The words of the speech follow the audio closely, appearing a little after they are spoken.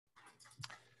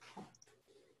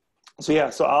So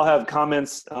yeah, so I'll have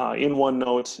comments in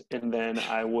OneNote, and then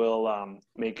I will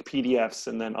make PDFs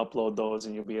and then upload those,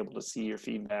 and you'll be able to see your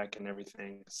feedback and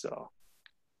everything. So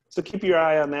keep your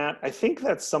eye on that. I think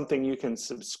that's something you can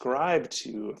subscribe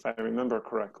to, if I remember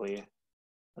correctly.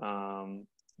 Let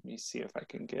me see if I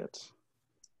can get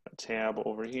a tab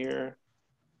over here.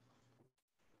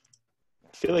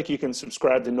 I feel like you can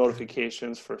subscribe to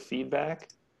notifications for feedback.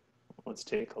 Let's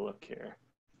take a look here.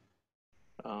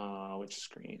 Which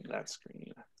screen? That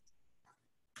screen.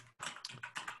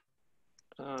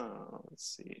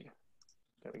 Let's see.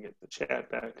 Got to get the chat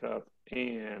back up,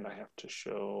 and I have to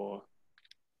show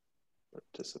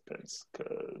participants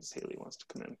because Haley wants to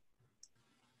come in.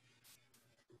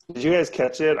 Did you guys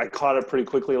catch it? I caught it pretty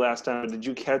quickly last time. Did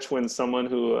you catch when someone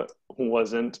who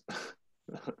wasn't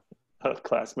a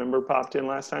class member popped in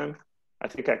last time? I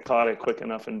think I caught it quick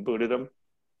enough and booted him.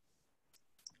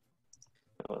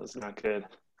 That was not good.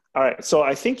 All right, so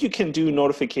I think you can do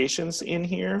notifications in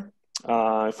here.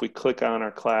 If we click on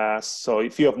our class, so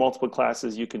if you have multiple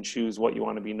classes, you can choose what you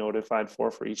want to be notified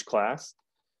for each class.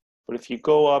 But if you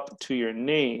go up to your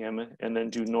name and then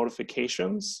do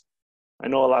notifications, I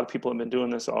know a lot of people have been doing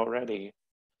this already,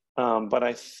 but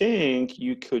I think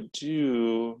you could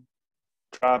do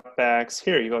dropbacks.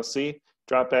 Here you go, see?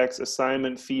 Dropbacks,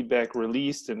 assignment feedback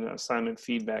released and assignment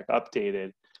feedback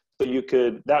updated. So you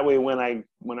could, that way when I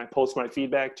post my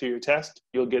feedback to your test,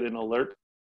 you'll get an alert.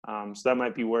 So that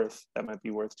might be worth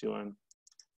doing.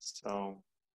 So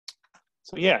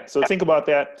yeah, so think about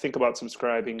that. Think about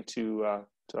subscribing to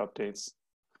updates.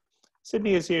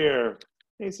 Sydney is here.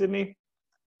 Hey, Sydney.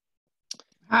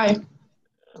 Hi.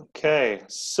 Okay,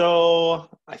 so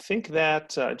I think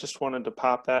that I just wanted to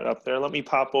pop that up there. Let me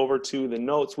pop over to the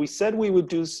notes. We said we would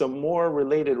do some more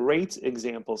related rates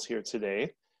examples here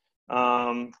today.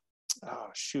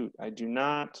 Oh shoot, I do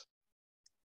not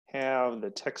have the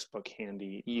textbook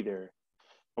handy either.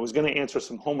 I was going to answer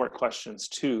some homework questions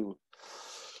too.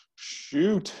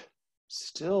 Shoot,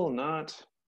 still not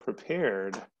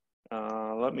prepared.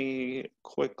 Let me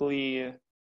quickly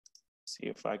see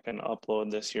if I can upload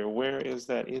this here. Where is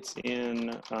that? It's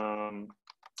in,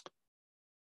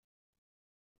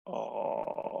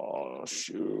 oh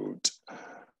shoot.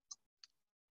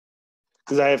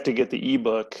 Because I have to get the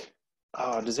ebook.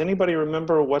 Does anybody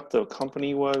remember what the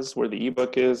company was where the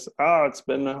ebook is? It's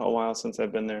been a while since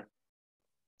I've been there.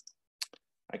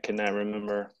 I cannot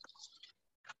remember.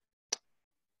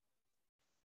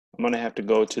 I'm gonna have to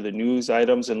go to the news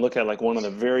items and look at like one of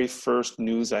the very first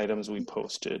news items we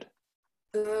posted.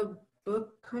 The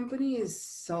book company is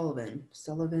Sullivan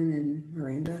and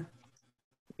Miranda.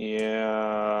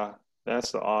 Yeah,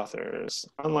 that's the authors.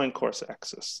 Online course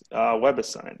access.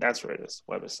 WebAssign, that's where it is,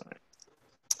 WebAssign.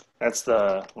 That's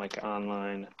the like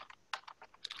online.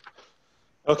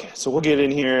 Okay, so we'll get in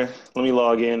here. Let me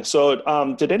log in.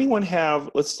 So did anyone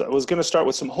have, I was gonna start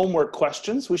with some homework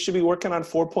questions. We should be working on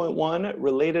 4.1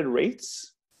 related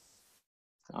rates.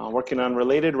 Working on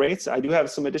related rates. I do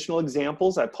have some additional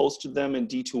examples. I posted them in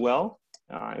D2L,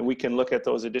 and we can look at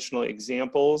those additional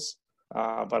examples.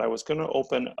 But I was gonna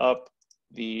open up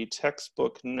the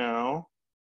textbook now.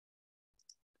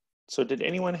 So did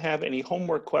anyone have any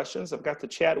homework questions? I've got the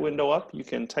chat window up. You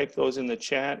can type those in the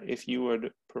chat if you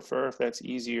would prefer, if that's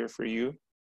easier for you.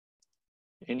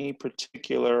 Any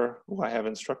particular, I have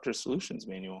instructor solutions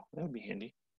manual. That would be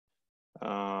handy.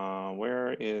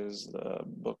 Where is the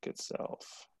book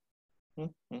itself?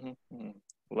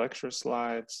 Lecture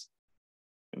slides.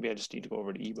 Maybe I just need to go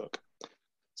over to ebook.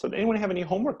 So did anyone have any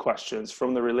homework questions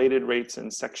from the related rates in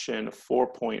section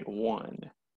 4.1?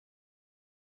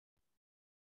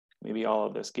 Maybe all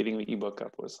of this, getting the ebook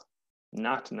up, was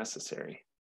not necessary.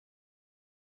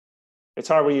 It's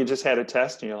hard when you just had a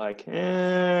test and you're like,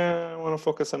 I want to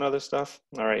focus on other stuff.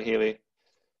 All right, Haley,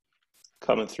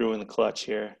 coming through in the clutch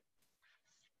here.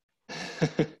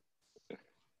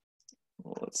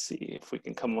 Well, let's see if we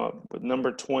can come up with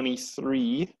number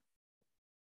 23.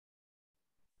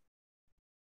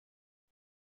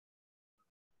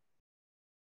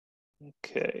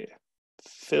 Okay,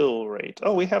 fill rate.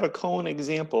 Oh, we have a Cohen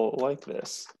example like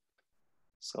this.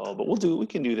 So, but we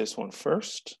can do this one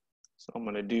first. So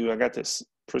I got this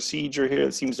procedure here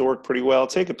that seems to work pretty well.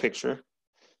 Take a picture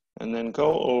and then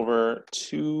go over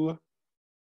to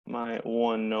my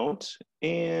OneNote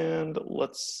and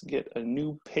let's get a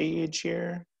new page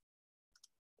here.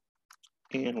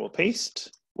 And we'll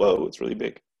paste. Whoa, it's really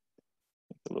big.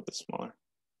 A little bit smaller.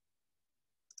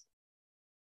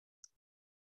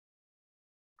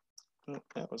 Oh,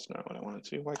 that was not what I wanted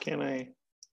to. Why can't I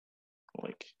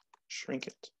like shrink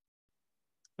it?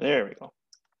 There we go.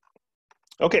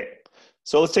 Okay,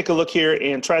 So let's take a look here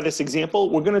and try this example.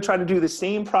 We're going to try to do the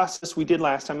same process we did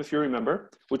last time, if you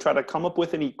remember. We try to come up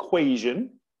with an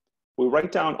equation. We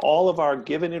write down all of our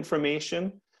given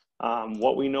information,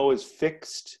 what we know is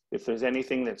fixed, if there's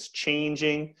anything that's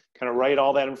changing, kind of write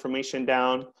all that information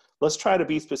down. Let's try to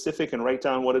be specific and write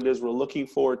down what it is we're looking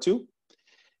for too.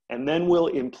 And then we'll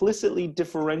implicitly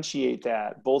differentiate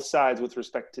that, both sides with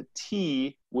respect to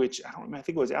t, which I don't remember, I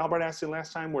think it was Albert asked it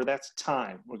last time, where that's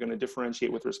time. We're going to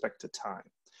differentiate with respect to time.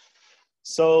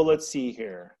 So let's see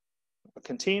here. A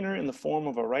container in the form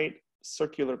of a right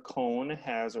circular cone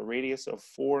has a radius of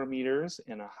 4 meters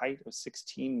and a height of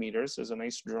 16 meters. There's a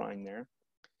nice drawing there.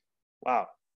 Wow,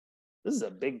 this is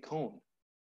a big cone.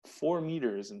 4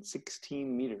 meters and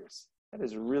 16 meters. That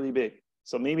is really big.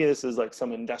 So maybe this is like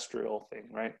some industrial thing,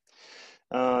 right?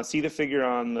 See the figure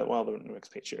on the, well, the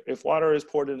next page here. If water is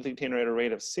poured into the container at a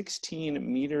rate of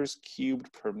 16 meters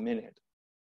cubed per minute,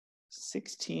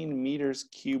 16 meters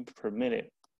cubed per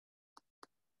minute,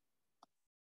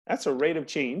 that's a rate of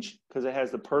change because it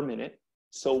has the per minute.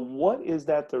 So what is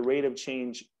that the rate of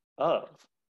change of?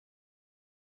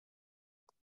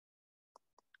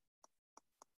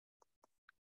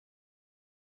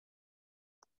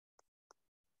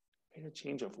 Rate of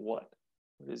change of what?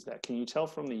 What is that? Can you tell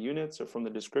from the units or from the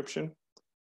description?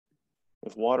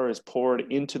 If water is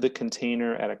poured into the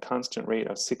container at a constant rate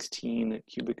of 16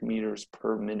 cubic meters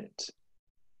per minute.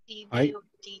 dV over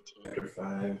dt.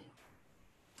 5.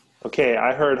 Okay,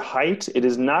 I heard height. It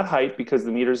is not height because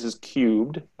the meters is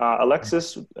cubed.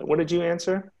 Alexis, what did you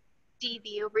answer?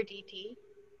 dV over dt.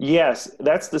 Yes,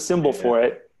 that's the symbol for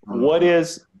it. What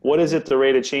is it the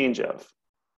rate of change of?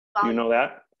 You know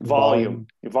that? Volume.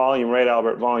 Volume, right,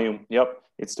 Albert? Volume. Yep.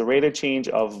 It's the rate of change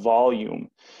of volume.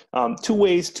 Two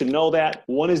ways to know that.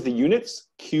 One is the units,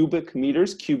 cubic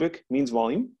meters. Cubic means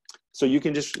volume. So you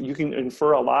can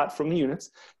infer a lot from the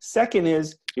units. Second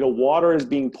is, water is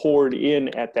being poured in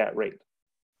at that rate,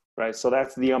 right? So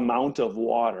that's the amount of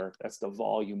water. That's the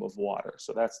volume of water.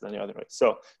 So that's the other way.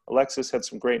 So Alexis had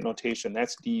some great notation.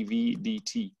 That's dV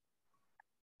dt.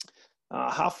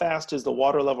 How fast is the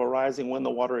water level rising when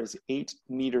the water is 8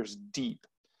 meters deep?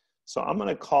 So I'm going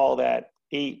to call that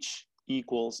H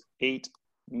equals 8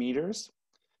 meters.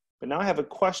 But now I have a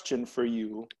question for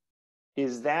you.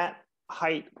 Is that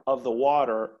height of the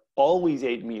water always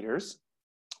 8 meters?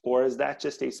 Or is that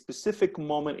just a specific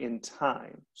moment in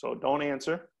time? So don't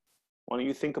answer. Why don't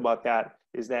you think about that?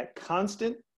 Is that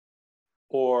constant?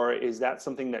 Or is that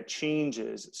something that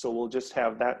changes? So we'll just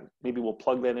have that, maybe we'll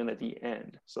plug that in at the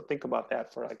end. So think about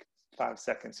that for like 5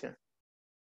 seconds here.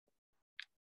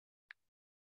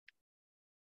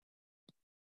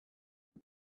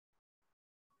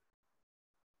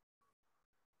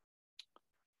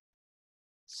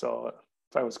 So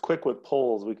if I was quick with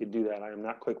polls, we could do that. I am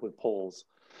not quick with polls.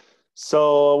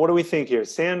 So what do we think here?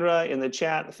 Sandra in the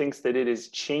chat thinks that it is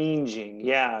changing.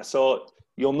 Yeah, so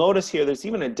you'll notice here, there's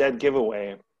even a dead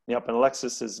giveaway. Yep, and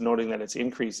Alexis is noting that it's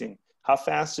increasing. How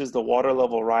fast is the water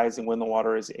level rising when the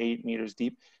water is 8 meters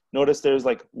deep? Notice there's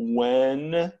like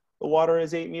when the water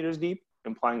is 8 meters deep,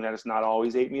 implying that it's not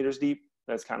always 8 meters deep.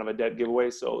 That's kind of a dead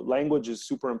giveaway. So language is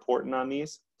super important on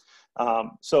these.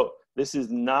 So this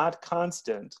is not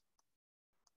constant.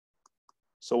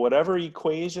 So whatever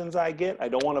equations I get, I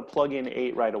don't want to plug in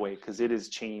 8 right away because it is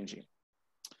changing.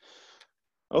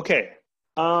 Okay,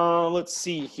 let's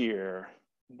see here.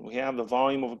 We have the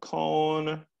volume of a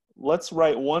cone. Let's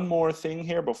write one more thing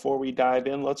here before we dive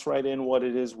in. Let's write in what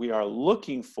it is we are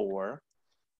looking for.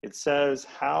 It says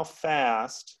how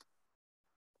fast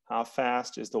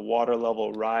is the water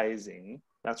level rising?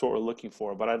 That's what we're looking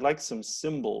for, but I'd like some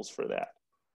symbols for that.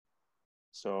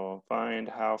 So find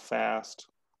how fast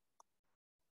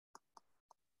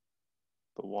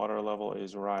the water level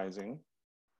is rising.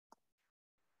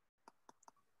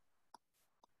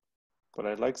 But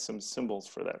I'd like some symbols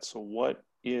for that. So what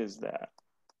is that?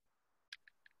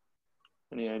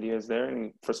 Any ideas there?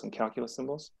 For some calculus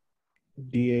symbols?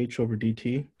 dH over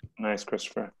dt. Nice,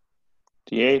 Christopher.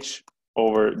 dH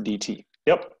over dt.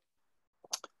 Yep.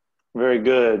 Very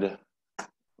good.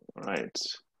 All right.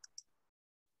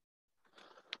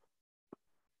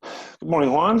 Good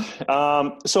morning, Juan.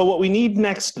 So what we need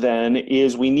next then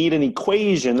is we need an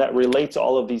equation that relates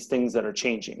all of these things that are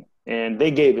changing. And they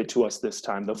gave it to us this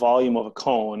time. The volume of a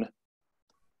cone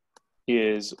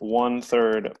is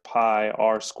 1/3 pi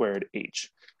r squared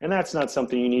h. And that's not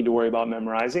something you need to worry about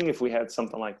memorizing if we had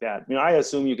something like that. I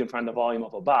assume you can find the volume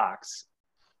of a box,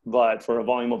 but for a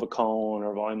volume of a cone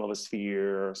or a volume of a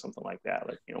sphere or something like that,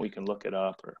 we can look it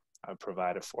up or I'll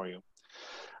provide it for you.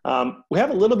 We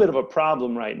have a little bit of a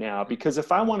problem right now because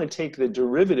if I want to take the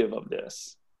derivative of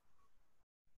this,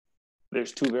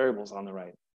 there's two variables on the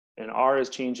right, and R is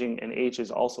changing and H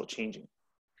is also changing.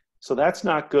 So that's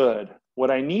not good.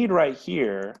 What I need right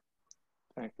here,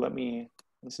 in fact,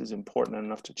 this is important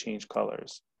enough to change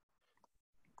colors.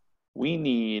 We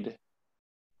need,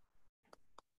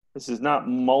 this is not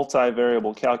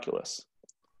multivariable calculus.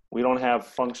 We don't have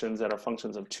functions that are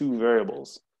functions of two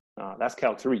variables. That's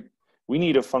Calc 3. We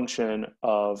need a function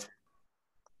of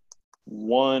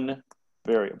one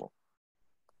variable.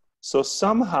 So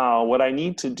somehow what I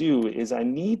need to do is I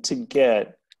need to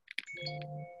get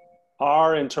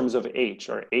R in terms of H,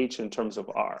 or H in terms of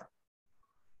R.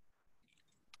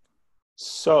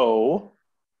 So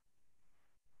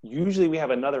usually we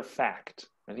have another fact.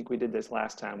 I think we did this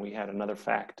last time. We had another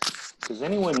fact. Does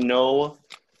anyone know?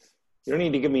 You don't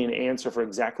need to give me an answer for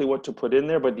exactly what to put in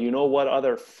there, but do you know what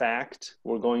other fact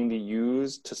we're going to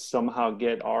use to somehow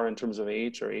get R in terms of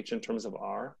H or H in terms of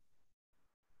R?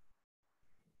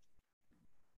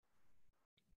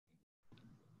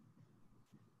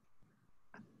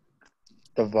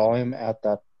 The volume at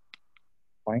that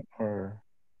point, or?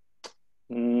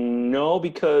 No,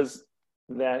 because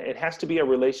that it has to be a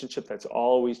relationship that's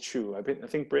always true. I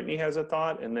think Brittany has a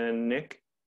thought, and then Nick.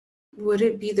 Would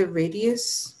it be the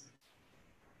radius?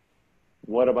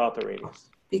 What about the radius?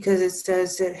 Because it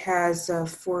says it has a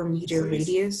 4-meter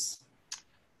radius.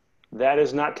 That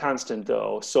is not constant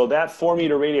though. So that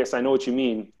 4-meter radius, I know what you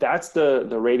mean. That's the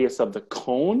radius of the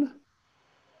cone,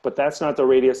 but that's not the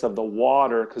radius of the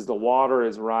water because the water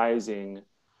is rising.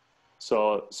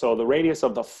 So the radius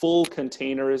of the full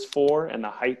container is 4 and the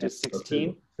height is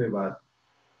 16.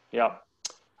 Yeah.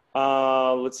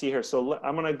 Let's see here. So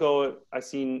I'm gonna go, I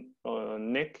see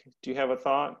Nick, do you have a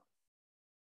thought?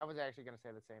 I was actually going to say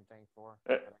the same thing, 4.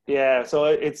 Yeah, so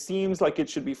it seems like it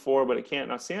should be 4, but it can't.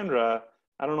 Now, Sandra,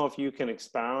 I don't know if you can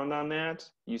expound on that.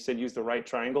 You said use the right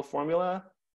triangle formula.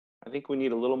 I think we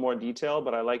need a little more detail,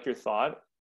 but I like your thought.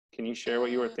 Can you share what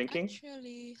you were thinking?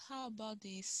 Actually, how about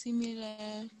the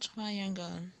similar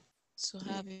triangle to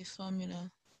have a formula?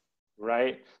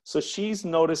 Right. So she's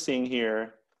noticing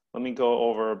here. Let me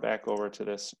go back over to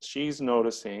this. She's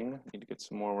noticing, I need to get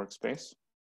some more workspace,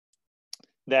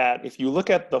 that if you look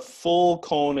at the full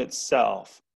cone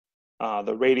itself,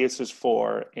 the radius is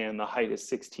 4 and the height is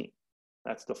 16.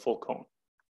 That's the full cone.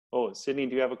 Oh, Sydney,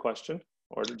 do you have a question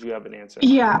or did you have an answer?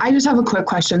 Yeah, I just have a quick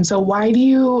question. So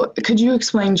could you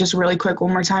explain just really quick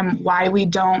one more time why we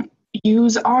don't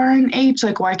use R and H?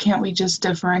 Like, why can't we just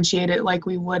differentiate it like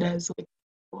we would as like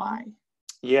Y?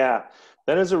 Yeah,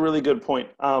 that is a really good point.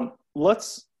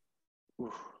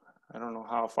 I don't know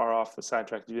how far off the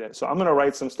sidetrack to do that. So I'm going to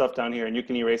write some stuff down here and you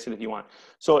can erase it if you want.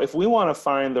 So if we want to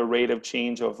find the rate of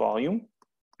change of volume,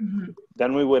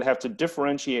 then we would have to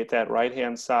differentiate that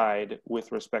right-hand side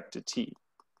with respect to T.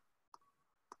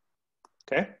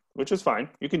 Okay, which is fine.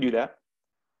 You can do that.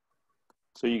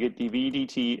 So you get dV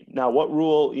dt. Now what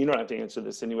rule, you don't have to answer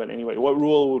this anyway, what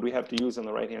rule would we have to use on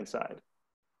the right-hand side?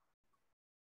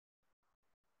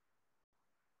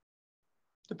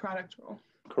 The product rule.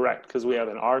 Correct, because we have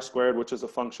an R squared, which is a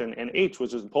function, and H,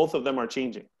 which is, both of them are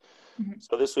changing.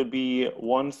 So this would be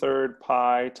 1/3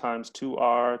 pi times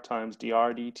 2R times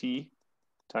dr dt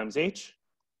times H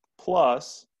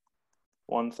plus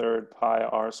 1/3 pi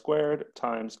R squared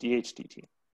times dH dt.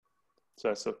 So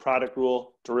that's the product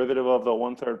rule, derivative of the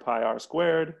 1/3 pi R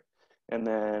squared, and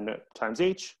then times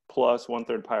H plus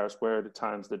 1/3 pi R squared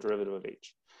times the derivative of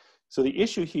H. So the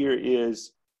issue here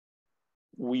is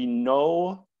we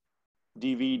know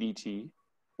dV dt,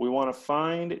 we want to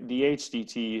find dH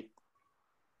dt,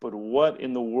 but what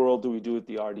in the world do we do with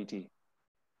the RDT?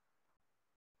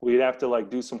 We'd have to like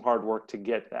do some hard work to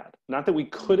get that. Not that we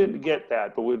couldn't get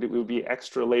that, but it would be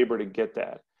extra labor to get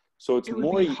that. So it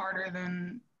would be harder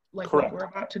than like correct. What we're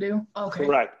about to do? Okay.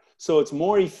 Correct. So it's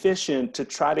more efficient to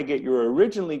try to get your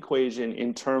original equation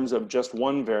in terms of just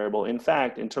one variable. In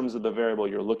fact, in terms of the variable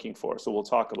you're looking for. So we'll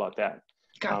talk about that.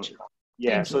 Gotcha.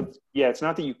 Yeah, yeah, it's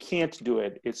not that you can't do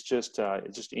it. It's just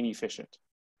inefficient.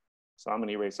 So I'm going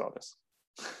to erase all this.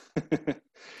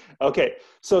 Okay,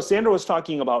 so Sandra was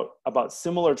talking about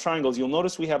similar triangles. You'll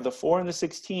notice we have the 4 and the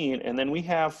 16, and then we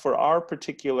have for our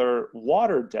particular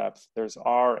water depth, there's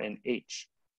R and H.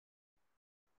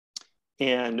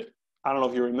 And I don't know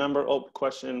if you remember,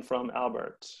 question from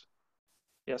Albert.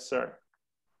 Yes, sir.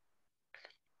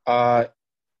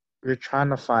 We're trying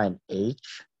to find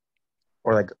H,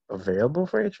 or like a variable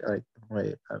for H? Like,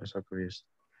 wait, I'm so confused.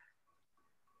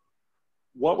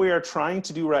 What we are trying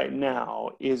to do right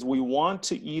now is we want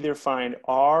to either find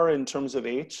R in terms of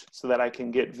H so that I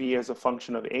can get V as a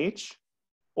function of H,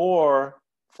 or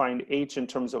find H in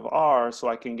terms of R so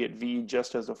I can get V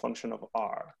just as a function of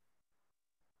R.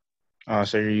 Oh,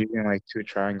 so you're using like two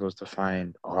triangles to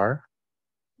find R?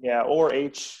 Yeah, or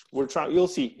H. We're trying, you'll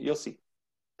see,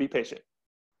 Be patient.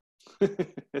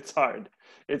 It's hard.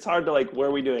 It's hard to like, where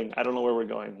are we doing? I don't know where we're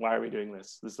going. Why are we doing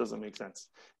this? This doesn't make sense.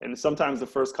 And sometimes the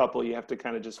first couple you have to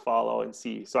kind of just follow and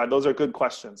see. So those are good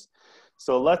questions.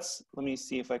 So let me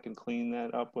see if I can clean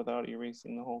that up without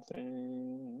erasing the whole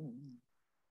thing.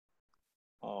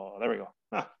 Oh, there we go.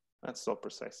 Ah, that's so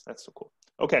precise. That's so cool.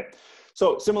 Okay,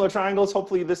 so similar triangles.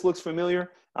 Hopefully this looks familiar.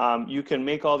 You can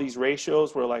make all these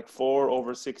ratios where like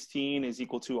 4/16 is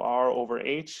equal to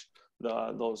R/H.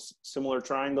 Those similar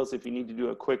triangles, if you need to do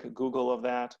a quick Google of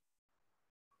that.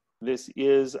 This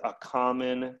is a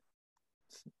common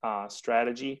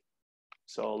strategy.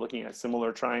 So looking at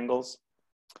similar triangles,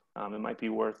 it might be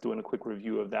worth doing a quick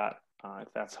review of that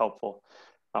if that's helpful.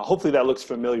 Hopefully that looks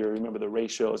familiar. Remember the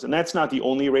ratios, and that's not the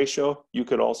only ratio. You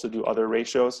could also do other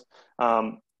ratios.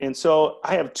 And so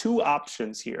I have two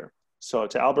options here. So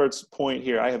to Albert's point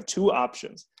here, I have two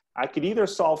options. I could either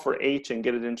solve for H and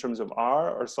get it in terms of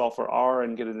R, or solve for R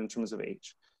and get it in terms of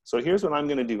H. So here's what I'm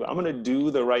gonna do. I'm gonna do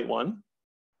the right one.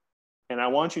 And I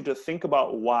want you to think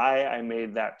about why I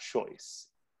made that choice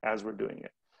as we're doing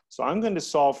it. So I'm going to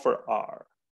solve for R.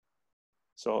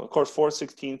 So of course,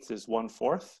 4/16 is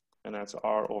 1/4, and that's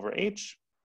R/H.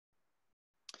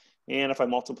 And if I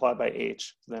multiply by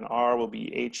H, then R will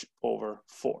be H/4.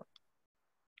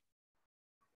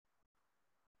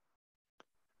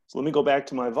 So let me go back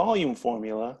to my volume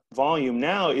formula. Volume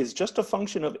now is just a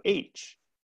function of H.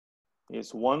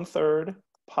 It's 1/3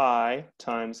 pi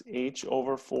times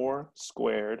H/4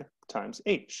 squared times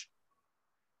H.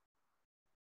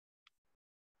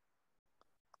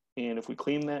 And if we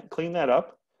clean that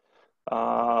up,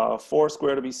 4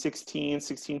 squared will be 16.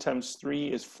 16 times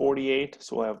 3 is 48.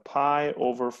 So we'll have pi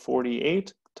over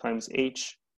 48 times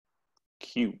H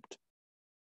cubed.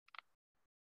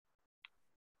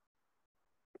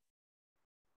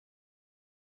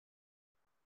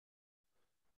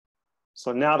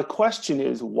 So now the question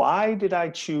is, why did I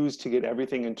choose to get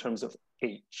everything in terms of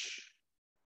H?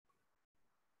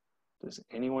 Does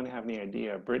anyone have any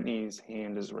idea? Brittany's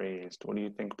hand is raised. What do you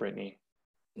think, Brittany?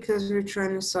 Because we're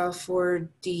trying to solve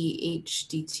for dH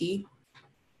dt.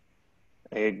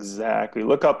 Exactly.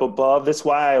 Look up above. That's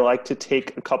why I like to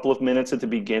take a couple of minutes at the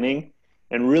beginning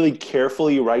and really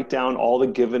carefully write down all the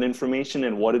given information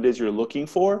and what it is you're looking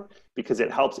for, because it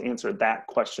helps answer that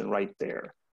question right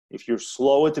there. If you're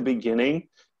slow at the beginning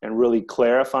and really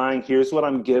clarifying, here's what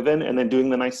I'm given, and then doing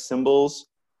the nice symbols.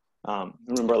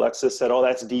 Remember, Alexis said, oh,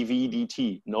 that's dV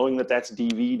dt. Knowing that that's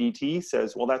dV dt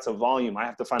says, well, that's a volume. I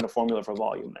have to find a formula for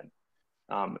volume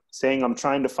then. Saying I'm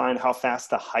trying to find how fast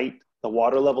the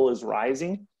water level is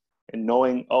rising, and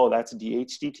knowing, oh, that's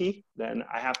dH dt, then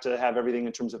I have to have everything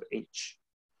in terms of H.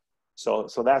 So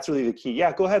that's really the key.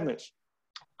 Yeah, go ahead, Mitch.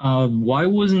 Why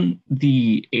wasn't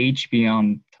the H be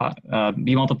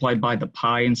multiplied by the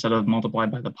pi instead of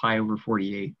multiplied by the pi over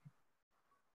 48?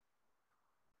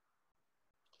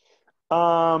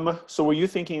 So were you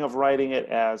thinking of writing it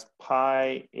as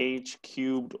pi H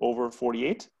cubed over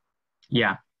 48?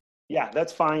 Yeah. Yeah,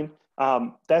 that's fine.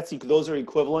 Those are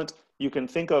equivalent. You can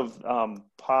think of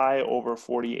pi over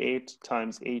 48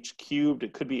 times H cubed.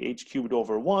 It could be H cubed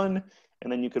over 1,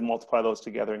 and then you can multiply those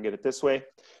together and get it this way.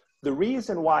 The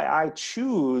reason why I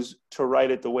choose to write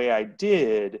it the way I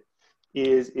did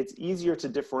is it's easier to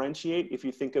differentiate if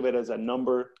you think of it as a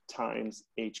number times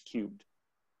H cubed.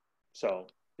 So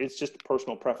it's just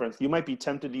personal preference. You might be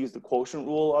tempted to use the quotient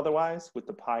rule otherwise with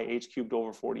the pi H cubed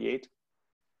over 48.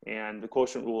 And the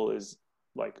quotient rule is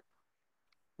like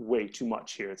way too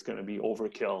much here. It's going to be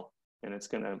overkill, and it's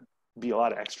going to be a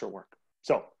lot of extra work.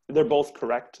 So they're both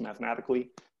correct mathematically.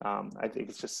 I think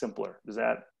it's just simpler. Does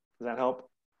that help?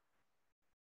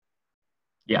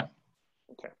 Yeah.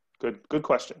 Okay, good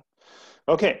question.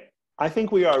 Okay, I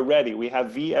think we are ready. We have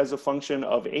V as a function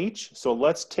of H. So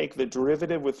let's take the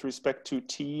derivative with respect to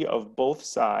T of both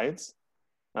sides.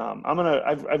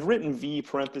 I've written V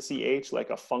parenthesis H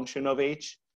like a function of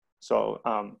H. So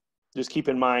just keep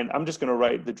in mind, I'm just gonna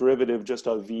write the derivative just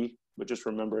of V, but just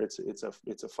remember it's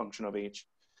a function of H.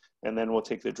 And then we'll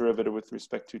take the derivative with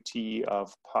respect to T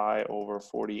of pi over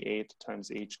 48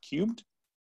 times H cubed.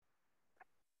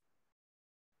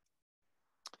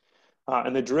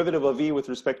 And the derivative of V with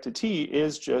respect to T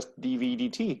is just dV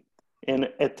dt. And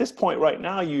at this point right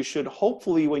now, you should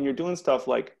hopefully, when you're doing stuff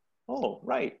like, oh,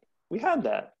 right, we had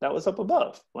that. That was up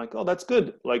above. Like, oh, that's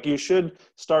good. Like you should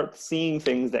start seeing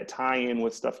things that tie in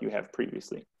with stuff you have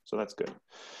previously. So that's good.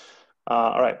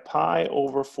 All right, pi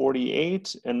over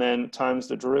 48, and then times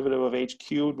the derivative of H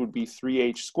cubed would be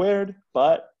 3H squared,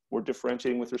 but we're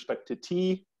differentiating with respect to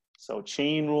T. So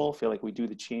chain rule, feel like we do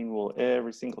the chain rule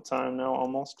every single time now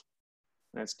almost.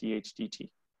 That's dH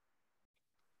dt.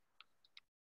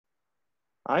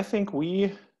 I think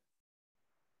we're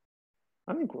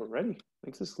ready. I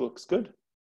think this looks good.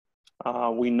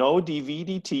 We know dV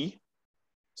dt.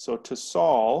 So to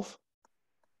solve,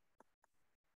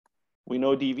 we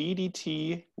know dV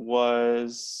dt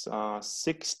was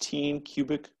 16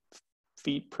 cubic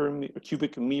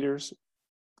meters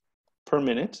per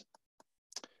minute.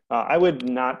 I would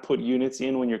not put units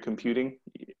in when you're computing.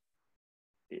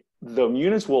 The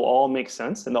units will all make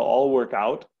sense and they'll all work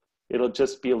out. It'll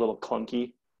just be a little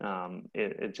clunky.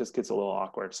 It just gets a little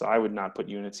awkward. So I would not put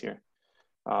units here.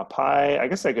 Pi, I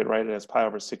guess I could write it as pi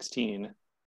over 16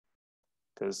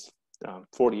 because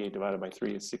 48 divided by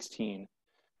 3 is 16.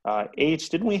 H,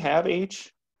 didn't we have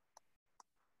H?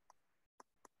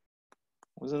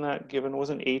 Wasn't that given?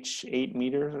 Wasn't H 8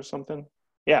 meters or something?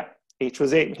 Yeah, H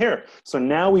was 8 here. So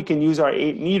now we can use our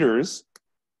 8 meters.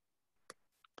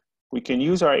 We can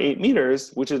use our 8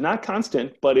 meters, which is not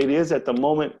constant, but it is at the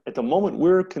moment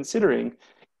we're considering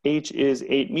H is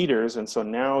 8 meters. And so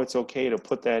now it's okay to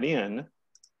put that in.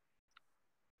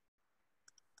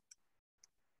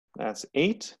 That's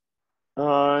 8.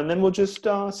 And then we'll just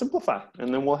simplify.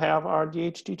 And then we'll have our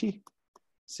dH dt.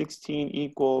 16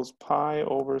 equals pi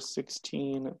over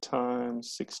 16 times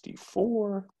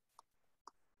 64.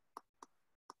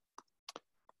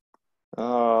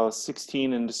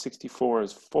 16 into 64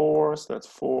 is 4, so that's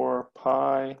 4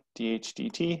 pi dH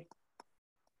dt.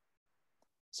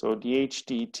 So dH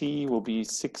dt will be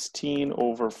 16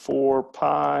 over 4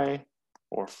 pi,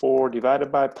 or 4 divided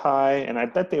by pi. And I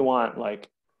bet they want like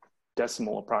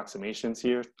decimal approximations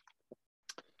here.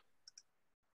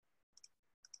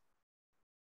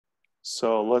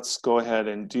 So let's go ahead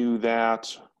and do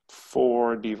that.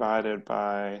 4 divided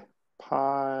by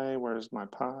pi. Where's my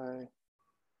pi?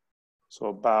 So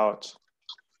about,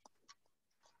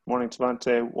 morning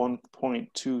Mth190,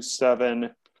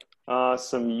 1.27.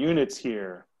 Some units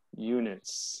here.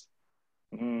 Units.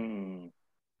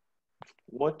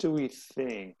 What do we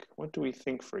think? What do we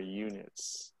think for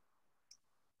units?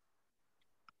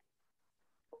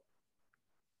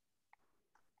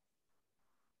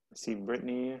 I see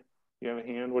Brittany. You have a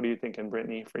hand? What are you thinking,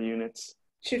 Brittany, for units?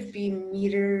 Should be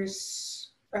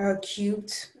meters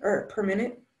cubed or per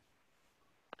minute.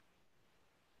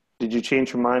 Did you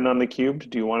change your mind on the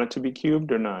cubed? Do you want it to be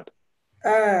cubed or not?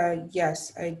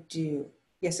 Yes, I do.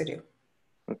 Yes, I do.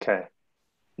 Okay.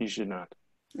 You should not.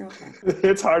 Okay.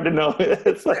 It's hard to know.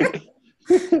 It's like...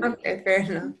 Okay, fair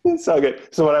enough. It's all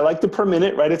good. So what I like the per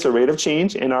minute, right? It's a rate of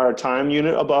change, and our time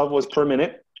unit above was per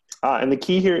minute. And the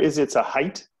key here is it's a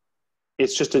height.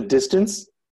 It's just a distance.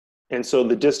 And so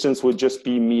the distance would just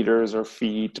be meters or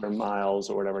feet or miles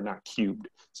or whatever, not cubed.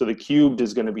 So the cubed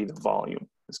is going to be the volume.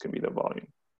 It's going to be the volume.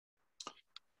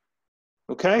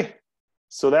 Okay,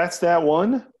 so that's that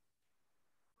one.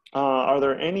 Are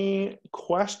there any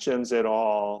questions at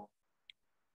all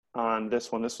on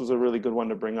this one? This was a really good one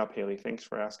to bring up, Haley. Thanks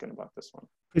for asking about this one.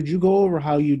 Could you go over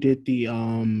how you did the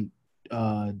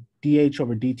dH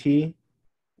over dt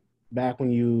back when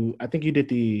you, I think you did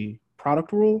the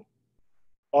product rule?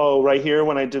 Oh, right here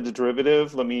when I did the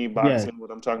derivative, let me box in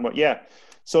what I'm talking about. Yeah,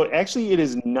 so actually it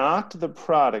is not the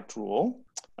product rule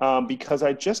because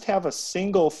I just have a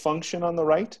single function on the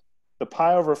right. The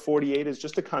pi over 48 is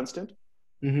just a constant.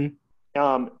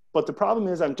 But the problem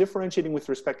is I'm differentiating with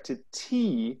respect to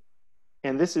t,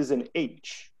 and this is an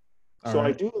h. So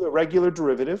I do the regular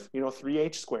derivative,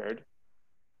 3h squared,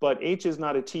 but h is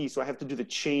not a t, so I have to do the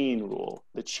chain rule.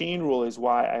 The chain rule is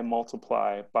why I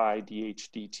multiply by dH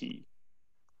dt.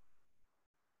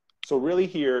 So really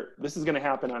here, this is going to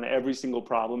happen on every single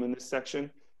problem in this section.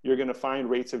 You're going to find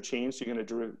rates of change, so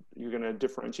you're going to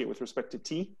differentiate with respect to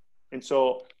t. And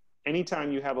so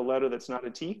anytime you have a letter that's not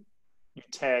a t, you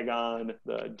tag on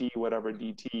the d whatever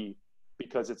dt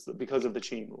because of the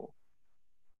chain rule.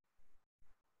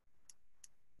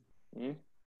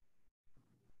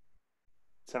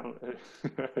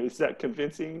 Is that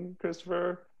convincing,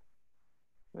 Christopher?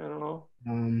 I don't know.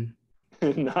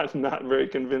 Not very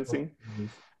convincing.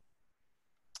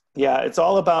 Yeah, it's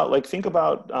all about, think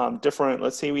about different,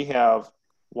 let's say we have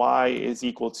y is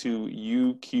equal to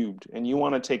u cubed, and you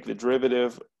want to take the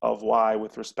derivative of y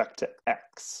with respect to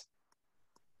x.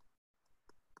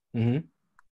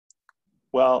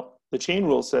 Well, the chain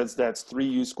rule says that's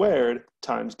 3u squared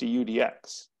times du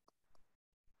dx.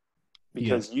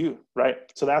 Because u, right?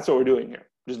 So that's what we're doing here,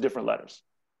 just different letters.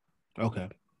 Okay.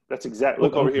 That's exactly,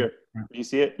 look over here. Do you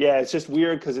see it? Yeah, it's just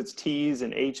weird because it's t's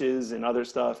and h's and other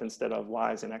stuff instead of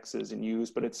y's and x's and u's,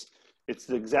 but it's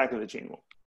exactly the chain rule.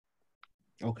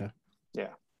 Okay.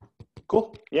 Yeah.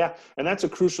 Cool. Yeah. And that's a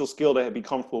crucial skill to be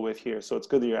comfortable with here. So it's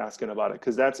good that you're asking about it,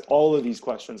 because that's all of these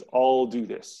questions all do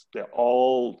this. They're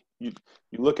all, you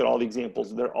look at all the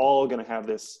examples, they're all going to have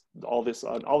this, all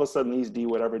of a sudden these d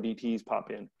whatever dt's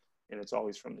pop in, and it's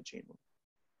always from the chain rule.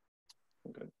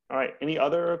 Good. All right. Any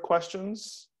other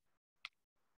questions?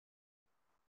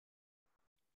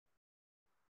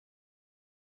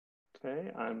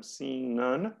 Okay, I'm seeing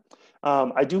none.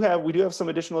 We do have some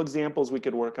additional examples we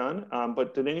could work on,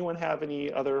 but did anyone have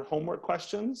any other homework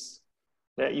questions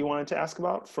that you wanted to ask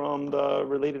about from the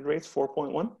related rates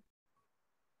 4.1?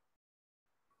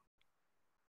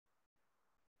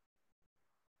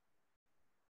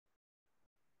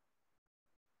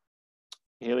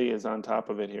 Haley is on top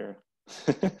of it here.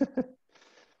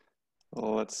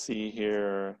 Well, let's see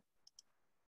here.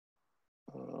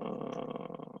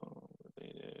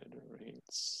 Related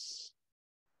rates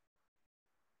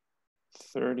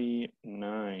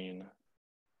 39.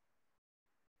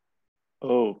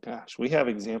 Oh gosh, we have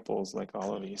examples like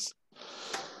all of these.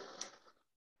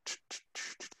 Do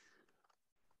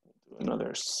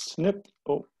another snip.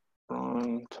 Oh,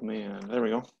 wrong command. There we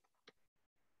go.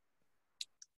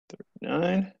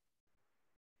 39.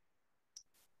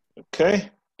 Okay,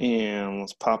 and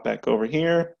let's pop back over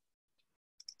here.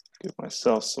 Give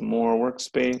myself some more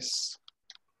workspace.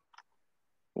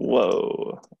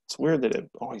 Whoa, it's weird that it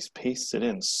always pastes it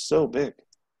in so big.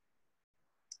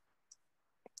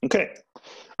 Okay,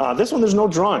 this one there's no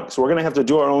drawing, so we're gonna have to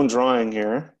do our own drawing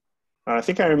here. I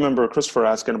think I remember Christopher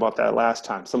asking about that last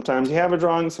time. Sometimes you have a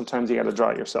drawing, sometimes you gotta draw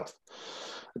it yourself.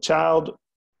 A child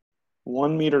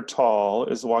 1 meter tall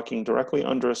is walking directly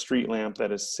under a street lamp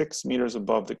that is 6 meters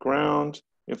above the ground.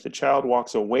 If the child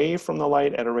walks away from the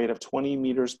light at a rate of 20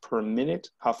 meters per minute,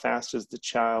 how fast is the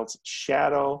child's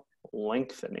shadow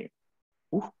lengthening?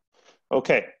 Ooh.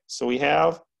 Okay, so we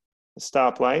have a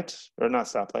stoplight, or not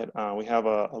stoplight, we have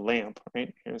a lamp,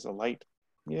 right? Here's a light.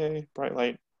 Yay, bright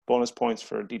light. Bonus points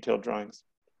for detailed drawings.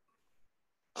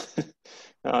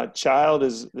 Child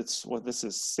is, this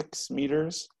is 6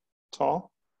 meters tall.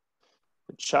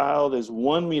 The child is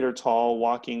 1 meter tall,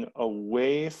 walking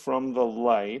away from the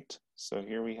light. So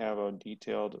here we have a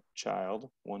detailed child,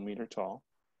 1 meter tall,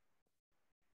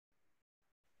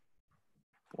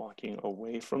 walking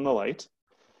away from the light.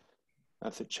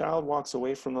 If the child walks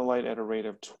away from the light at a rate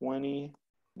of 20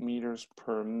 meters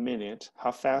per minute,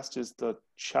 how fast is the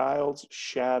child's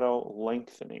shadow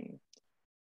lengthening?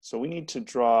 So we need to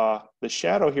draw the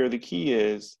shadow here. The key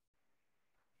is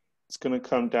it's going to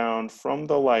come down from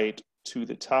the light to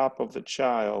the top of the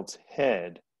child's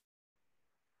head.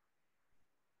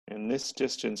 And this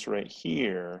distance right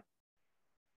here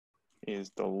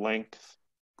is the length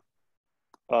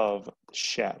of the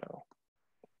shadow.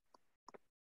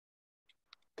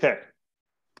 Okay.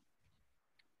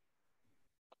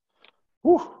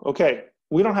 Whew, okay,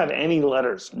 we don't have any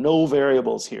letters, no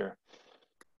variables here.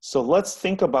 So let's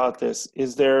think about this.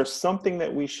 Is there something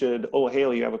that we should, oh,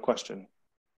 Haley, you have a question.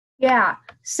 Yeah,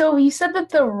 so you said that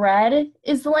the red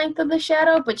is the length of the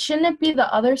shadow, but shouldn't it be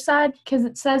the other side? Because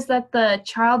it says that the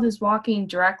child is walking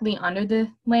directly under the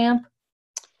lamp,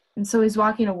 and so he's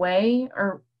walking away,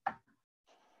 or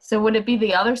so would it be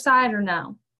the other side or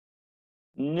no?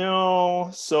 No,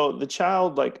 so the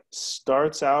child like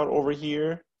starts out over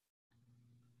here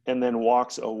and then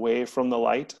walks away from the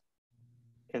light.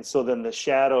 And so then the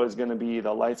shadow is going to be,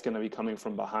 the light's going to be coming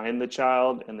from behind the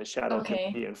child, and the shadow is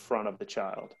going to be in front of the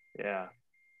child. Yeah.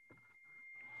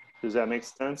 Does that make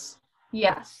sense?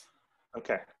 Yes.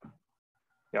 Okay.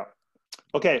 Yeah.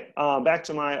 Okay. Back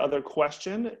to my other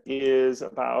question is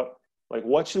about like,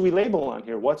 what should we label on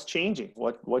here? What's changing?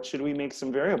 What should we make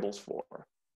some variables for?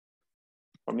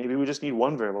 Or maybe we just need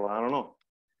one variable. I don't know.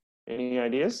 Any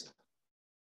ideas?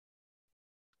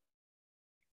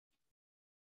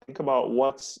 Think about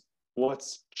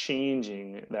what's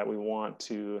changing that we want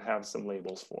to have some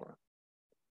labels for.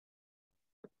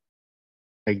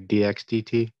 Like dx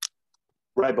dt.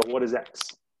 Right, but what is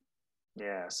x?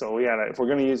 Yeah, so we gotta, if we're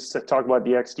gonna talk about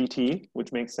dx dt,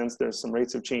 which makes sense, there's some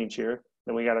rates of change here,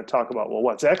 then we gotta talk about, well,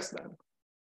 what's x then?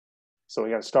 So we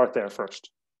gotta start there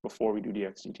first before we do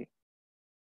dx dt.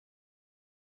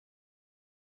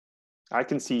 I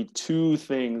can see two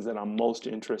things that I'm most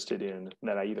interested in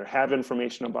that I either have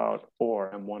information about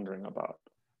or I'm wondering about.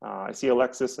 I see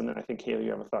Alexis, and then I think Haley,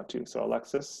 you have a thought too. So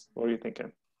Alexis, what are you thinking?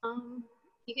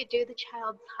 You could do the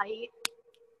child's height.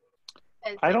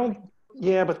 I don't,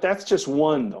 yeah, but that's just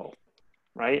one though,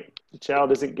 right? The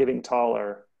child isn't getting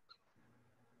taller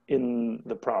in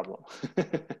the problem.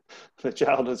 The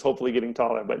child is hopefully getting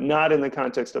taller, but not in the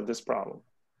context of this problem.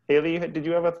 Haley, did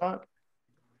you have a thought?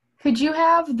 Could you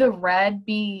have the red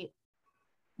be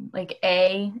like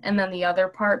A and then the other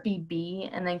part be B,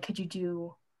 and then could you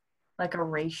do like a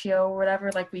ratio or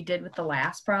whatever like we did with the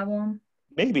last problem?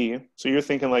 Maybe. So you're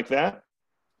thinking like that?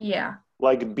 Yeah.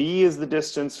 Like B is the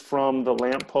distance from the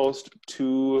lamppost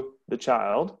to the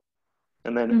child,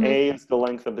 and then A is the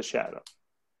length of the shadow.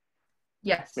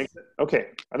 Yes. Okay,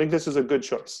 I think this is a good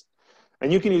choice.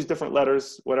 And you can use different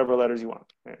letters, whatever letters you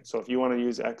want. Right? So if you want to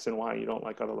use X and Y, you don't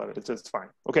like other letters, it's fine.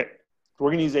 Okay, we're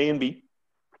going to use A and B.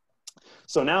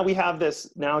 So now we have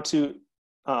this, now to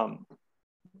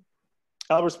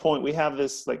Albert's point, we have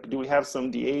this, like, do we have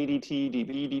some dA dt,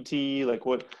 dB dt? Like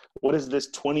what is this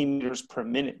 20 meters per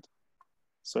minute?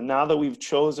 So now that we've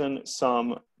chosen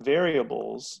some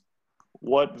variables,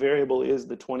 what variable is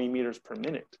the 20 meters per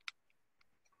minute?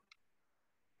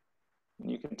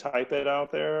 You can type it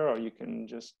out there, or you can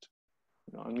just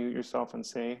unmute yourself and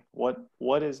say,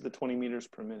 what is the 20 meters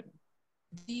per minute?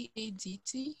 dA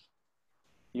dt?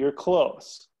 You're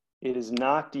close. It is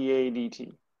not dA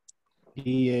dt.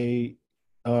 dA,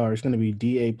 or it's going to be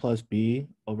dA plus B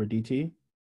over dt?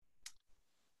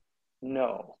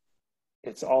 No.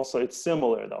 It's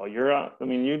similar though.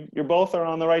 You're both are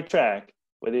on the right track,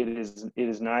 but it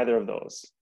is neither of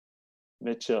those.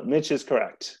 Mitch is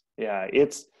correct. Yeah,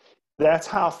 that's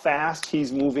how fast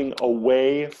he's moving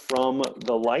away from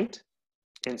the light.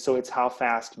 And so it's how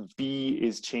fast B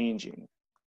is changing.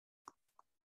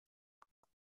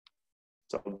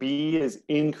 So B is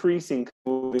increasing,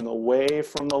 moving away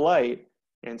from the light.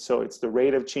 And so it's the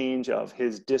rate of change of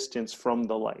his distance from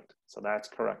the light. So that's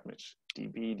correct, Mitch.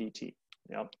 dB dt.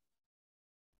 Yep.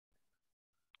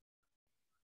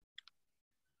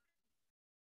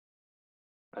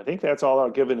 I think that's all our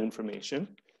given information.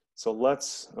 So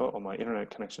my internet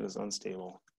connection is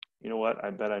unstable. You know what?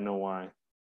 I bet I know why.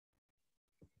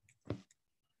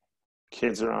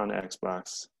 Kids are on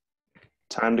Xbox.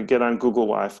 Time to get on Google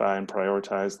Wi-Fi and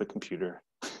prioritize the computer.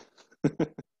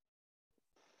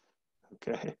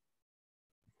 Okay.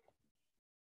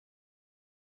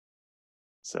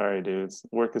 Sorry, dudes.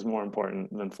 Work is more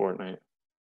important than Fortnite.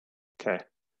 Okay.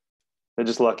 They're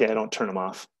just lucky I don't turn them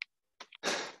off.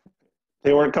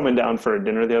 They weren't coming down for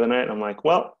dinner the other night. I'm like,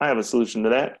 well, I have a solution to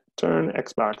that. Turn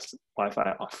Xbox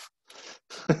Wi-Fi off.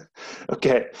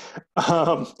 Okay.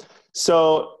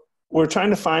 So we're trying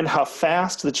to find how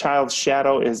fast the child's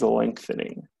shadow is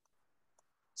lengthening.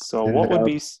 So what would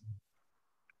be...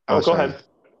 Oh, go ahead.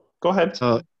 Go ahead.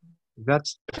 So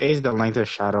if A is the length of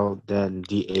shadow, then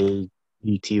dA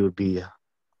dt would be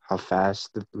how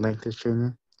fast the length is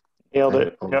changing. Nailed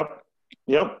it.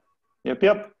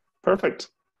 Yep.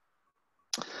 Perfect.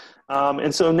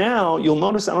 And so now you'll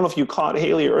notice, I don't know if you caught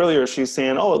Haley earlier, she's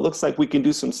saying, oh, it looks like we can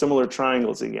do some similar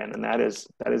triangles again. And that is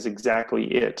exactly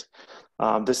it.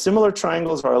 The similar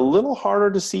triangles are a little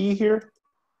harder to see here.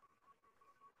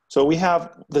 So we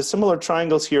have the similar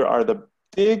triangles here are the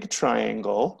big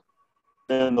triangle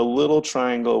and the little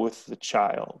triangle with the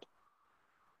child.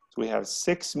 So we have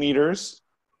 6 meters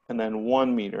and then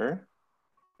 1 meter.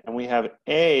 And we have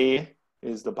A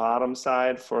is the bottom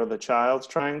side for the child's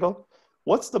triangle.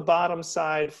 What's the bottom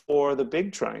side for the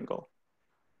big triangle?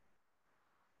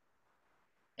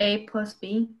 A plus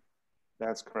B.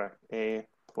 That's correct. A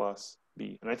plus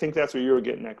B. And I think that's what you were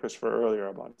getting at, Christopher, earlier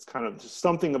about. It's kind of just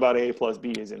something about A plus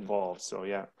B is involved. So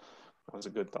yeah, that was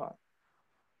a good thought.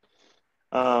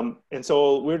 And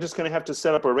so we're just going to have to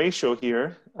set up a ratio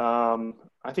here.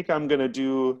 I think I'm going to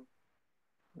do,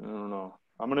 I don't know.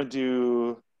 I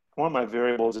want my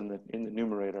variables in the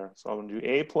numerator. So I'm going to do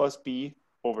A plus B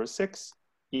over 6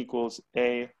 equals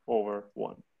A over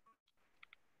 1.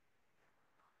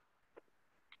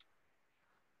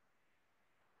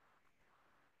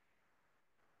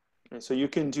 And so you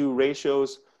can do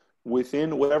ratios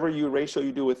within, whatever ratio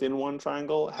you do within one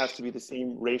triangle has to be the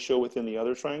same ratio within the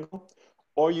other triangle.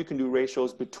 Or you can do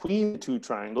ratios between the two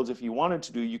triangles. If you wanted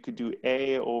to do, you could do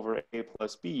A over A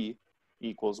plus B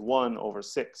equals 1 over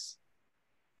 6.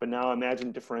 But now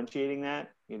imagine differentiating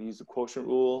that. You use the quotient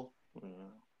rule.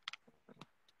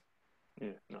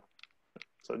 No.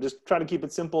 So just try to keep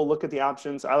it simple. Look at the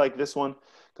options. I like this one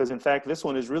because, in fact, this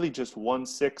one is really just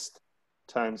 1/6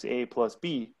 times A plus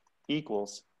B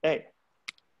equals A.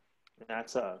 And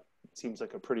that's it seems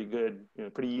like a pretty good,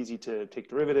 pretty easy to take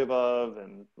derivative of,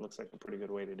 and looks like a pretty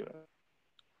good way to do it.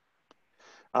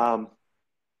 I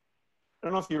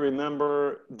don't know if you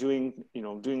remember doing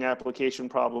application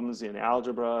problems in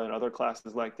algebra and other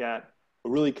classes like that. A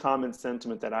really common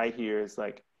sentiment that I hear is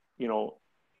like,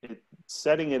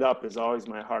 setting it up is always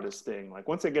my hardest thing. Like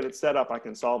once I get it set up, I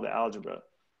can solve the algebra.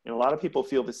 And a lot of people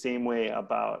feel the same way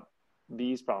about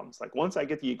these problems. Like once I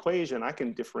get the equation, I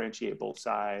can differentiate both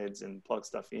sides and plug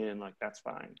stuff in, like that's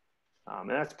fine. And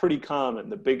that's pretty common.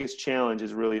 The biggest challenge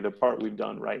is really the part we've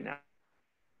done right now.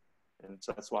 And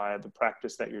so that's why the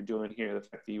practice that you're doing here, the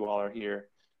fact that you all are here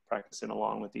practicing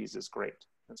along with these is great.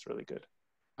 That's really good.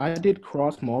 I did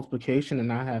cross multiplication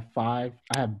and I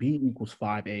have B equals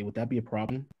 5A. Would that be a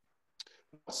problem?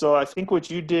 So I think what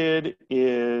you did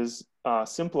is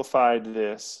simplified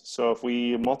this. So if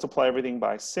we multiply everything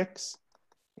by 6,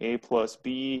 A plus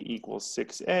B equals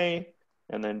 6A,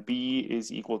 and then B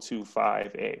is equal to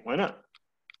 5A. Why not?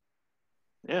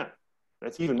 Yeah,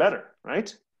 that's even better,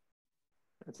 right?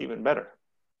 That's even better.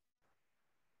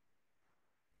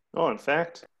 Oh, in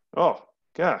fact, oh,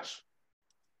 gosh.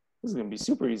 This is going to be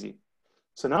super easy.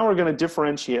 So now we're going to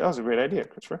differentiate. That was a great idea,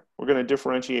 Christopher. We're going to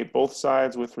differentiate both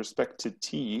sides with respect to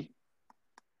t.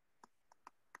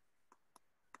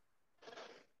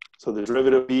 So the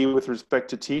derivative of b with respect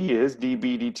to t is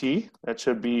db dt. That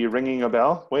should be ringing a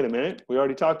bell. Wait a minute. We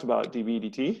already talked about db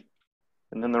dt.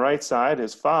 And then the right side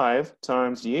is 5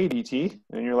 times dA dt.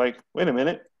 And you're like, wait a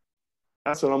minute.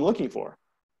 That's what I'm looking for.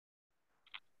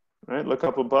 All right, look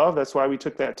up above. That's why we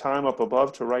took that time up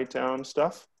above to write down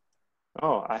stuff.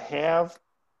 Oh, I have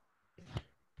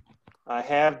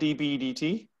dB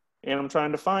dt, and I'm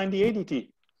trying to find dA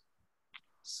dt.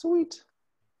 Sweet.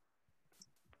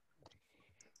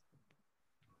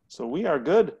 So we are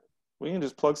good. We can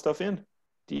just plug stuff in.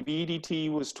 dB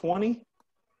dt was 20.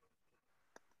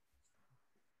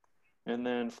 And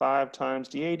then 5 times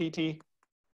dA dt.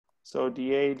 So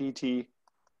dA dt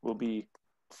will be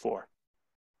 4.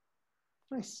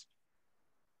 Nice.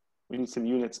 We need some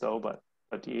units though, but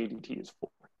dA dt is 4.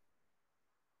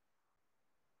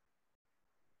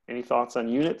 Any thoughts on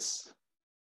units?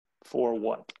 For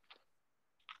what?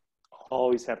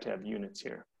 Always have to have units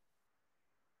here.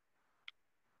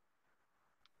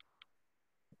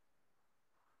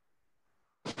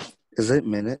 Is it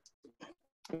minutes?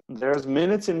 There's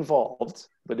minutes involved,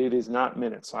 but it is not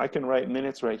minutes. So I can write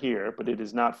minutes right here, but it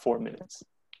is not 4 minutes.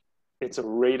 It's a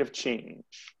rate of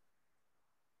change.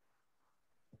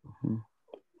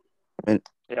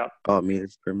 Yeah. Oh,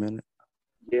 meters per minute.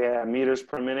 Yeah, meters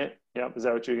per minute. Yep. Is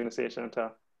that what you're going to say,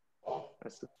 Chantal?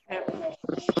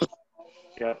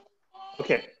 Yeah.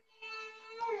 Okay.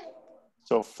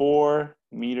 So 4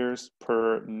 meters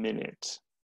per minute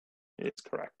is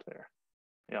correct there.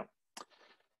 Yeah.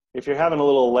 If you're having a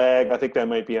little lag, I think that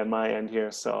might be on my end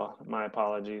here, so my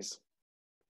apologies.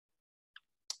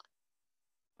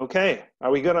 Okay.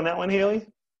 Are we good on that one, Haley?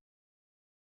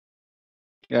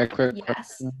 Yeah, quick Yes.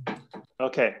 question.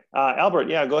 Okay. Albert,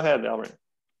 yeah, go ahead, Albert.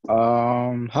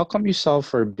 How come you solve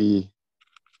for B?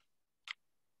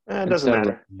 It doesn't instead of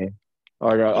matter. A?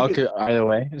 Or okay, either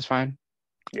way, it's fine.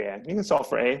 Yeah, you can solve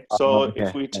for A. So Okay,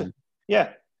 if we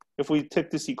if we took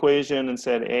this equation and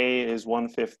said A is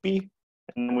 1/5 B,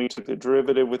 and then we took the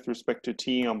derivative with respect to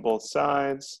t on both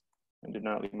sides, and did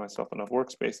not leave myself enough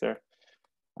workspace there,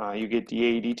 you get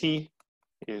dA dt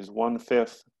is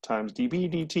 1/5 times dB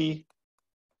dt.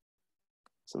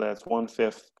 So that's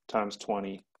 1/5 times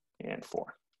 20 and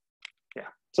 4. Yeah.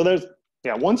 So there's,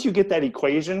 once you get that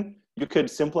equation, you could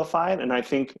simplify it. And I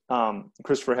think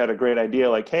Christopher had a great idea,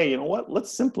 like, hey, you know what?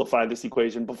 Let's simplify this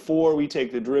equation before we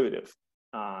take the derivative.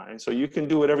 And so you can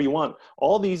do whatever you want.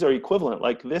 All these are equivalent.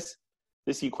 Like this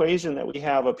equation that we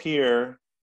have up here,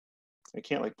 I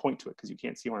can't like point to it because you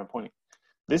can't see where I'm pointing.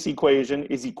 This equation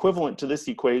is equivalent to this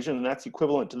equation, and that's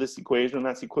equivalent to this equation, and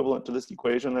that's equivalent to this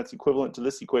equation, and that's equivalent to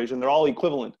this equation. They're all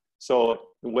equivalent.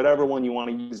 So whatever one you want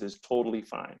to use is totally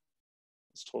fine.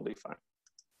 It's totally fine.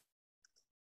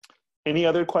 Any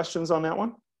other questions on that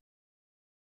one?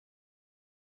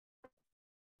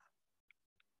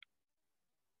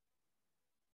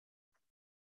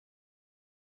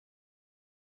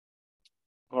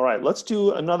 All right, let's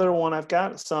do another one. I've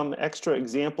got some extra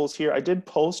examples here. I did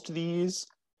post these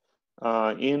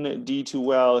in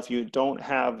D2L. If you don't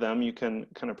have them, you can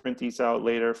kind of print these out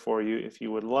later for you if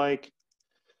you would like.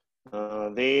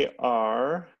 They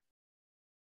are,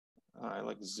 I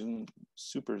like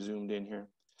super zoomed in here,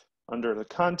 under the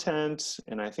content,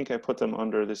 and I think I put them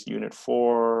under this unit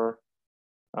 4,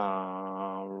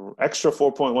 extra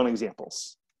 4.1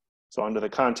 examples. So under the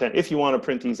content, if you want to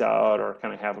print these out or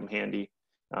kind of have them handy,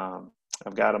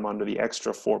 I've got them under the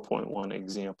extra 4.1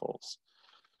 examples.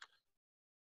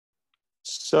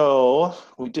 So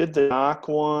we did the dock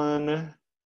one.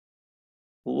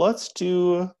 Let's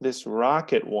do this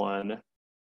rocket one.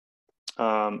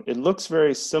 It looks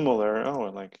very similar. Oh,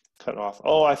 it like cut off.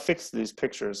 Oh, I fixed these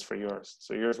pictures for yours.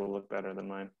 So yours will look better than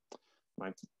mine.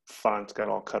 My font got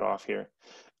all cut off here.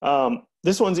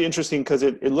 This one's interesting because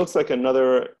it looks like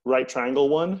another right triangle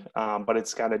one, but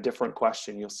it's got a different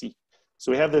question, you'll see.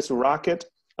 So we have this rocket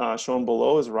shown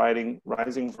below is rising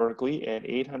vertically at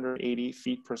 880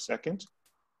 feet per second.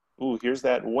 Ooh, here's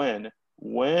that when.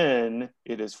 When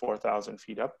it is 4,000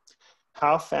 feet up,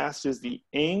 how fast is the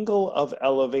angle of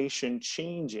elevation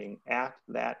changing at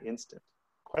that instant?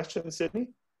 Question, Sydney?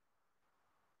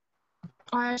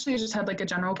 I actually just had like a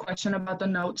general question about the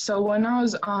notes. So when I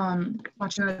was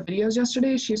watching the videos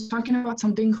yesterday, she was talking about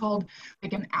something called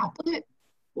like an applet.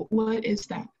 What is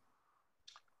that?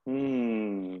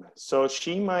 So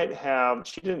she might have,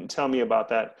 she didn't tell me about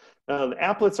that. The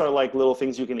applets are like little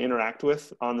things you can interact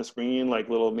with on the screen, like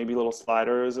maybe little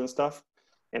sliders and stuff.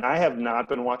 And I have not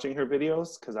been watching her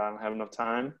videos because I don't have enough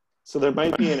time. So there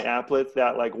might be an applet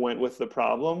that like went with the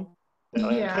problem. That,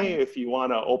 like, Yeah. hey, if you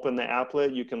want to open the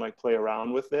applet, you can like play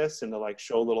around with this and to like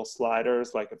show little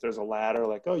sliders. Like if there's a ladder,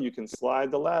 like, oh, you can slide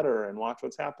the ladder and watch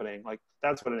what's happening. Like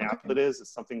that's what an applet is.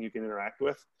 It's something you can interact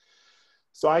with.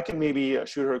 So I can maybe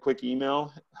shoot her a quick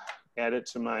email, add it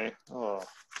to my,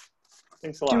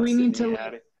 thanks a lot, Do we need Sydney,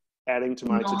 to adding to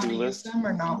my to-do list. them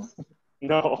or no?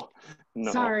 No.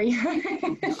 Sorry.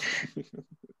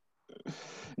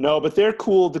 No, but they're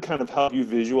cool to kind of help you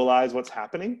visualize what's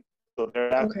happening. So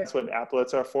that's what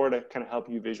applets are for, to kind of help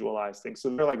you visualize things. So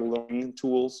they're like learning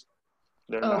tools.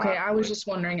 They're Okay, not, I was just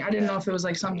wondering. I didn't know if it was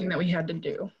like something that we had to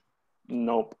do.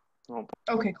 Nope.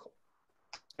 Okay, cool.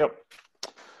 Yep.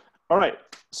 All right,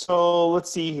 so let's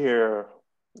see here.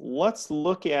 Let's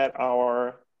look at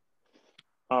our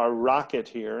rocket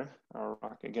here. Our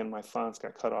rocket, again, my fonts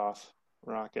got cut off.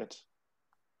 Rocket,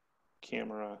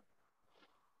 camera.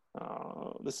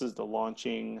 This is the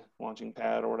launching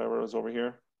pad or whatever is over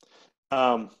here.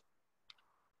 So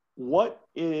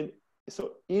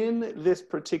in this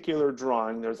particular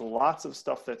drawing, there's lots of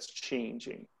stuff that's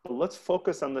changing. But let's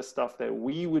focus on the stuff that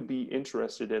we would be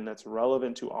interested in that's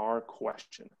relevant to our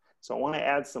question. So I want to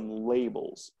add some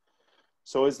labels.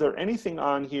 So is there anything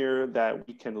on here that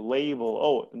we can label?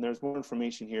 Oh, and there's more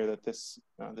information here that this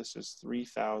is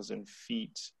 3,000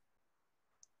 feet.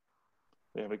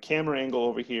 We have a camera angle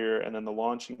over here, and then the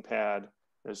launching pad,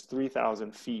 there's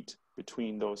 3,000 feet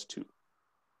between those two.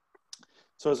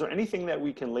 So is there anything that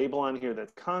we can label on here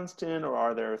that's constant, or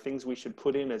are there things we should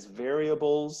put in as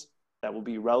variables that will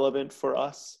be relevant for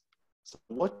us? So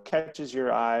what catches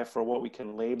your eye for what we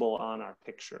can label on our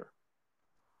picture?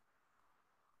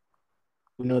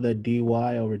 We know that dy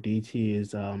over dt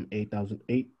is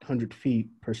 800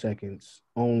 feet per second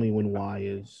only when y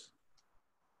is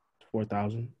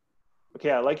 4,000. Okay,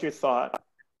 I like your thought,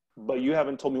 but you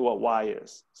haven't told me what y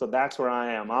is. So that's where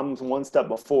I am. I'm one step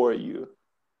before you.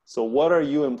 So what are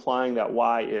you implying that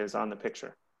y is on the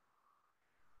picture?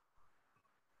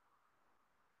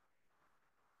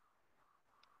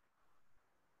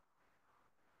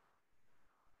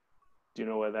 Do you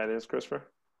know what that is, Christopher?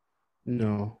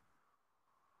 No.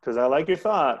 Because I like your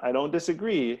thought. I don't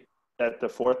disagree that the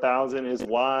 4,000 is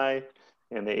y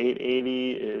and the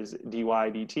 880 is dy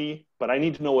dt, but I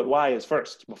need to know what y is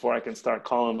first before I can start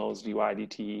calling those dy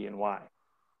dt and y.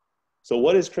 So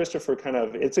what is Christopher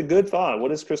it's a good thought.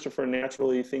 What is Christopher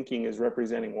naturally thinking is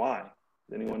representing y?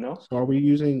 Does anyone know? So are we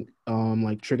using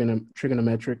like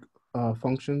trigonometric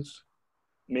functions?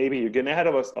 Maybe you're getting ahead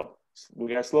of us. Oh, we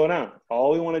got to slow down.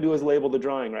 All we want to do is label the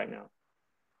drawing right now.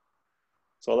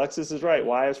 So Alexis is right.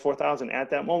 Y is 4,000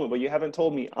 at that moment, but you haven't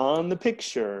told me on the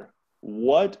picture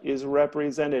what is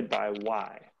represented by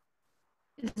y.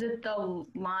 Is it the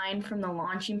line from the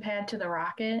launching pad to the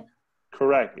rocket?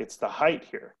 Correct. It's the height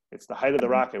here. It's the height of the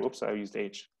rocket. Whoops, I used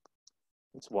H.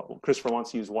 It's what Christopher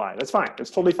wants to use Y. That's fine.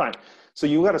 That's totally fine. So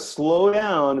you got to slow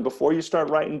down before you start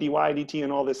writing dy, dt,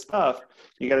 and all this stuff.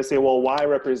 You got to say, well, Y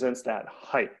represents that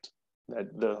height,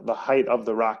 the height of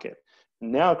the rocket.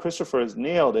 Now Christopher has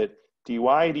nailed it. Dy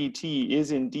dt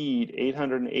is indeed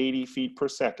 880 feet per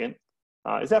second.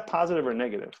 Is that positive or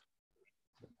negative?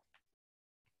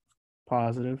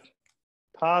 Positive.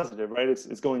 Positive, right?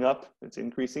 It's going up. It's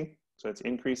increasing. So it's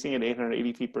increasing at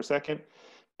 880 feet per second.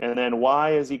 And then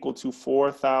y is equal to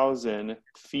 4,000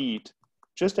 feet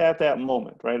just at that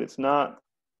moment, right? It's not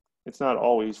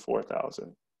always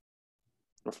 4,000.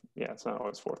 Yeah, it's not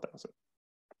always 4,000.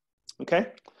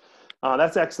 Okay,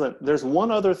 that's excellent. There's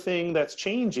one other thing that's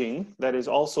changing that is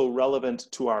also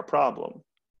relevant to our problem.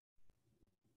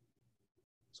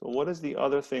 So what is the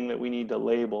other thing that we need to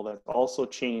label that's also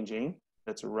changing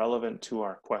that's relevant to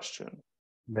our question?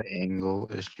 The angle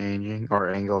is changing, or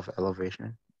angle of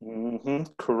elevation.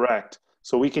 Correct.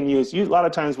 So we can use, a lot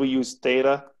of times we use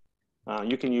theta.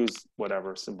 You can use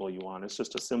whatever symbol you want. It's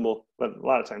just a symbol, but a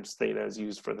lot of times theta is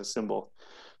used for the symbol.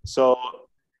 So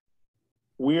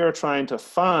we are trying to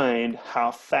find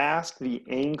how fast the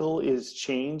angle is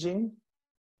changing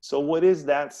So what is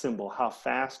that symbol? How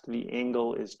fast the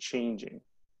angle is changing?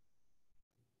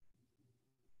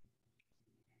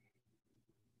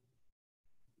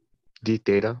 D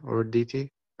theta over dt,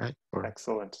 right? Or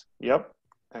Excellent. Yep.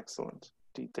 Excellent.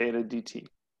 D theta dt.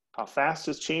 How fast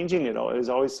is changing? It is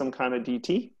always some kind of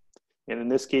dt. And in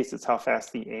this case, it's how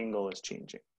fast the angle is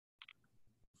changing.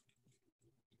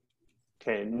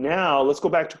 Okay, now let's go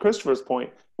back to Christopher's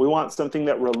point. We want something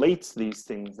that relates these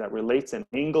things, that relates an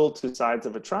angle to sides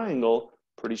of a triangle.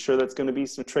 Pretty sure that's going to be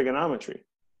some trigonometry.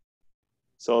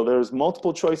 So there's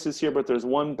multiple choices here, but there's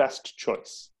one best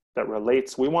choice that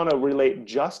relates. We want to relate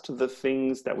just the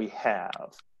things that we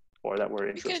have or that we're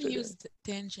You interested can in. use the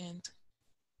tangent.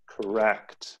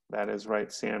 Correct. That is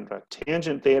right, Sandra.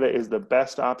 Tangent theta is the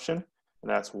best option,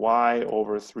 and that's y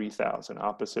over 3,000,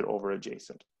 opposite over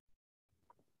adjacent.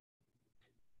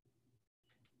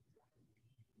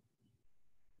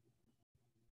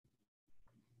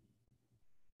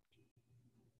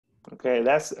 Okay,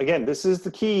 that's, again, this is the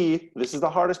key. This is the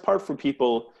hardest part for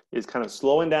people, is kind of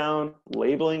slowing down,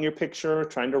 labeling your picture,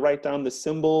 trying to write down the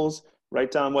symbols,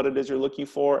 write down what it is you're looking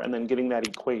for, and then getting that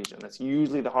equation. That's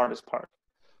usually the hardest part.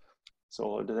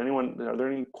 So are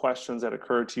there any questions that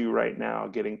occur to you right now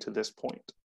getting to this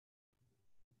point?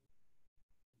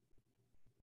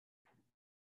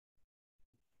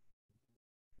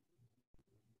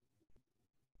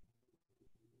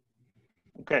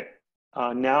 Okay,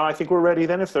 now I think we're ready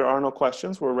then. If there are no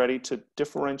questions, we're ready to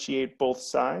differentiate both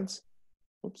sides.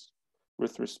 Oops,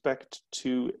 with respect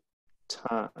to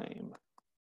time.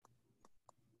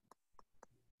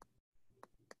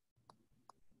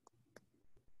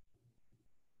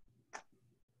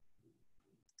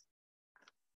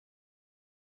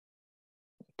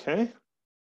 Okay.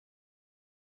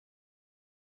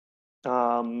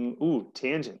 Ooh,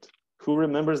 tangent. Who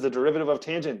remembers the derivative of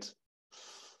tangent?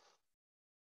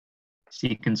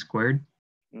 Secant squared.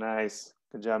 Nice.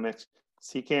 Good job, Mitch.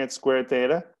 Secant squared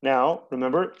theta. Now,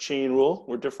 remember, chain rule.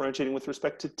 We're differentiating with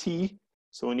respect to t,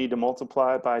 so we need to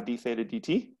multiply by d theta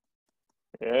dt.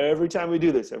 Every time we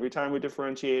do this, every time we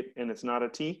differentiate and it's not a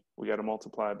t, we got to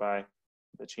multiply by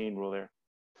the chain rule there.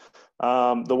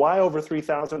 The y over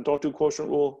 3,000, don't do quotient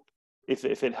rule. If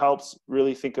it helps,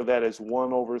 really think of that as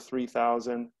 1 over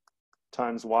 3,000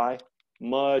 times y.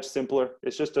 Much simpler.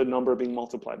 It's just a number being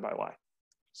multiplied by y.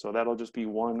 So that'll just be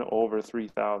 1 over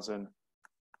 3,000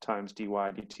 times dy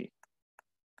dt.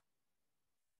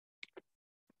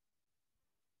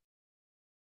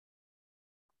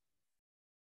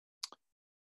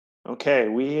 Okay,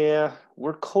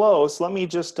 we're close. Let me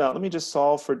just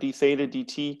solve for d theta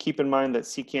dt. Keep in mind that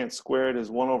secant squared is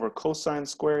 1 over cosine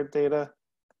squared theta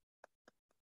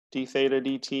d theta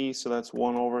dt. So that's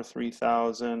 1 over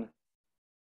 3,000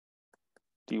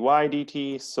 dy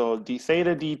dt. So d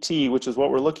theta dt, which is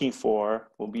what we're looking for,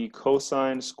 will be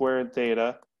cosine squared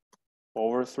theta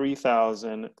over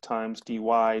 3,000 times dy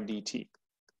dt.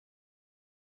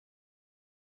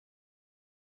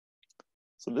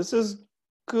 So this is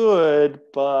good,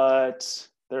 but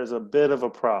there's a bit of a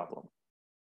problem.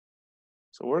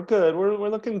 So we're good, we're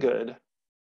looking good.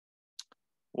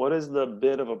 What is the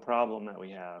bit of a problem that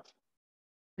we have?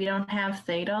 We don't have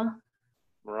theta.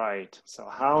 Right, so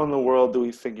how in the world do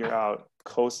we figure out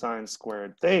cosine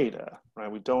squared theta, right?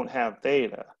 We don't have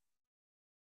theta.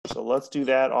 So let's do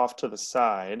that off to the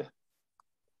side.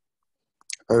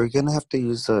 Are we gonna have to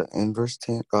use the inverse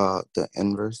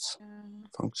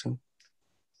function?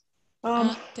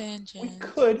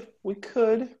 Tangent. We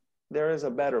could. There is a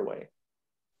better way.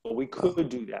 But we could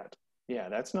do that. Yeah,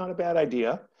 that's not a bad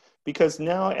idea. Because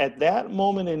now at that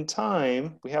moment in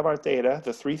time, we have our theta,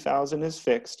 the 3,000 is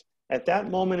fixed. At that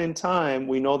moment in time,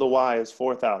 we know the y is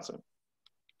 4,000,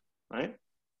 right?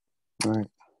 Right.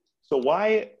 So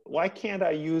why can't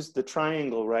I use the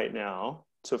triangle right now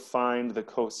to find the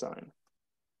cosine?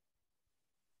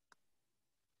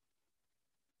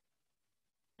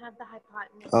 Have the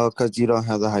hypotenuse. Oh, because you don't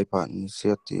have the hypotenuse. You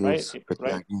have to use Right.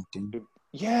 Pythagorean theorem.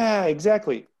 Yeah,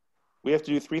 exactly. We have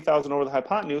to do 3,000 over the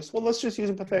hypotenuse. Well, let's just use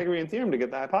a Pythagorean theorem to get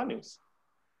the hypotenuse.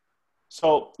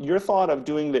 So your thought of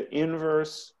doing the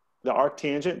inverse, the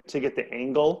arctangent to get the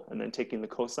angle and then taking the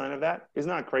cosine of that is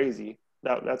not crazy.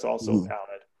 That's also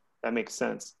valid. That makes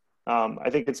sense. I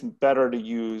think it's better to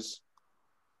use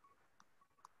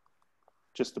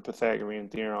just the Pythagorean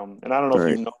theorem. And I don't know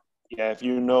if you know, if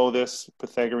you know this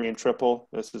Pythagorean triple,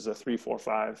 this is a 3, 4,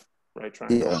 5, right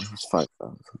triangle. Yeah, it's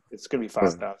 5,000. It's going to be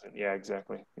 5,000. Yeah,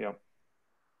 exactly. Yep.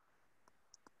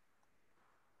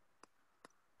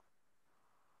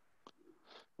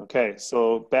 Okay,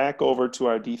 so back over to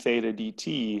our d theta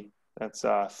dt, that's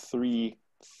 3/5.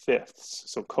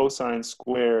 So cosine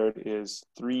squared is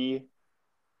 3/5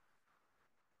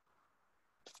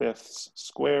 fifths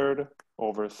squared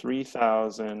over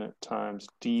 3,000 times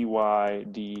dy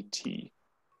dt.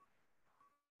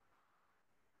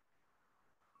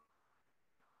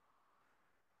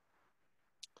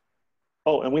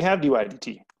 Oh, and we have dy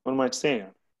dt. What am I saying?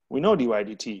 We know dy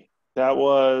dt. That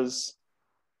was,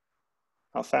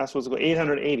 how fast was it going?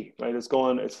 880, right?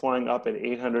 It's flying up at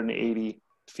 880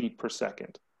 feet per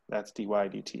second. That's dy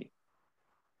dt.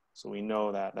 So we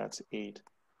know that that's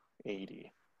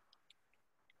 880.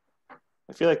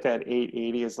 I feel like that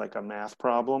 880 is like a math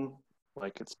problem.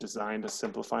 Like it's designed to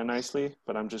simplify nicely,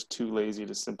 but I'm just too lazy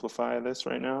to simplify this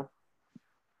right now.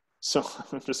 So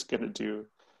I'm just gonna do,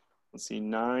 let's see,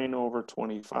 9 over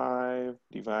 25,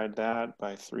 divide that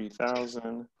by 3,000,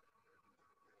 and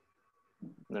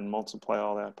then multiply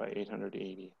all that by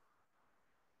 880.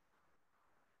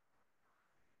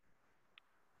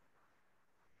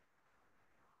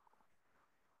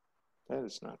 That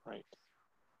is not right.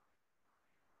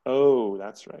 Oh,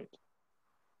 that's right.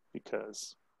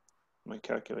 Because my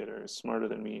calculator is smarter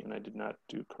than me and I did not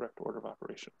do correct order of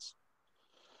operations.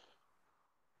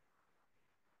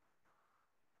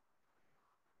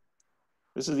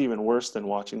 This is even worse than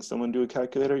watching someone do a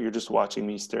calculator. You're just watching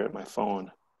me stare at my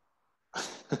phone.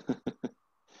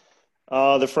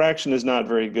 The fraction is not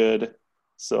very good.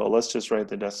 So let's just write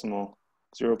the decimal,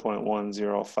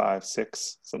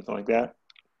 0.1056, something like that.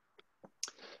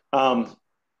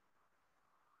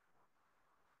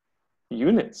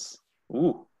 Units.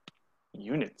 Ooh,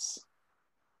 units.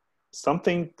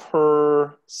 Something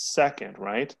per second,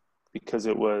 right? Because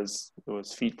it was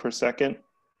feet per second.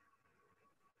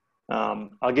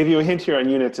 I'll give you a hint here on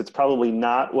units. It's probably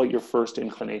not what your first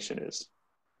inclination is.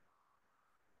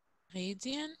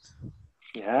 Radian?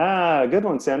 Yeah, good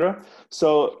one, Sandra.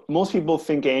 So most people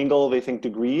think angle, they think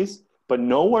degrees, but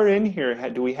nowhere in here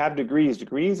do we have degrees.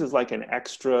 Degrees is like an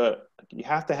extra, you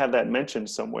have to have that mentioned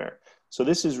somewhere. So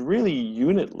this is really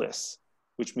unitless,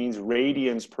 which means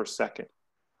radians per second.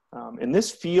 And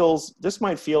this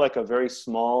might feel like a very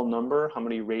small number. How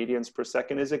many radians per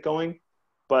second is it going?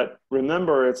 But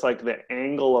remember, it's like the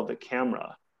angle of the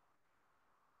camera.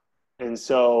 And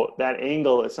so that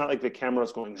angle, it's not like the camera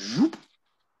is going zoop,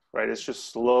 right? It's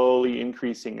just slowly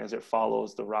increasing as it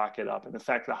follows the rocket up. And in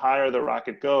fact, the higher the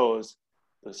rocket goes,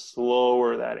 the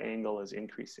slower that angle is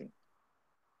increasing.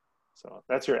 So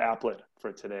that's your applet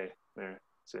for today there,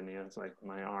 Sydney. It's like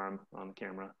my arm on the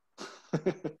camera.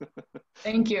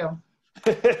 Thank you.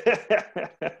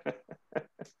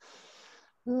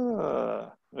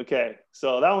 Okay,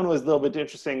 so that one was a little bit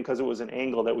interesting because it was an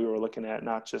angle that we were looking at,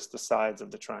 not just the sides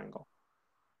of the triangle.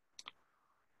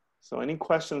 So any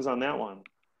questions on that one?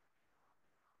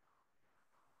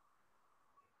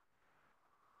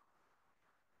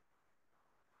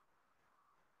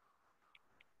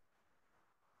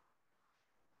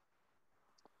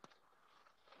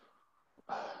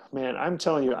 Man, I'm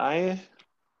telling you, I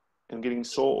am getting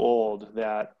so old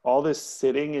that all this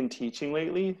sitting and teaching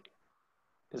lately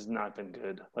has not been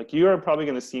good. Like you are probably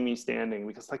going to see me standing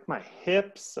because like my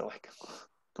hips are like,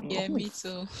 Yeah, me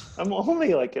too. I'm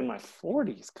only like in my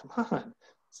 40s. Come on,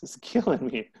 this is killing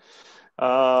me.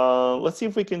 Let's see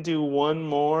if we can do one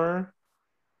more.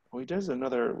 I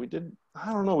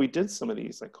don't know, we did some of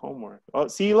these like homework. Oh,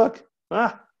 see, look.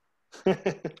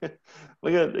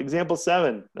 Look at example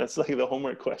 7. That's like the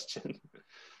homework question.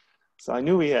 So I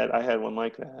knew I had one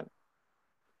like that.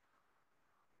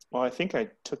 Well, I think I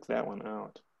took that one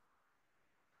out.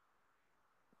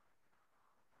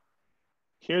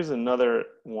 Here's another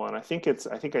one. I think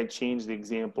I changed the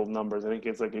example numbers. I think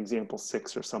it's like example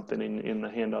 6 or something in the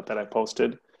handout that I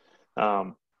posted.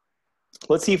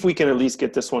 Let's see if we can at least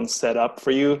get this one set up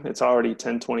for you. It's already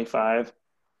 10:25.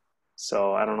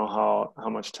 So I don't know how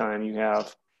much time you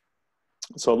have.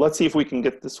 So let's see if we can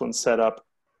get this one set up.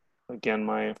 Again,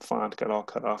 my font got all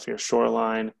cut off here.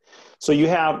 Shoreline. So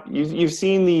you've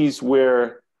seen these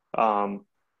where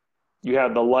you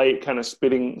have the light kind of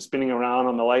spinning around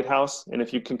on the lighthouse, and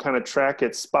if you can kind of track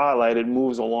its spotlight, it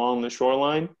moves along the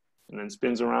shoreline and then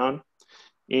spins around.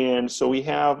 And so we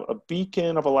have a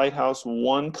beacon of a lighthouse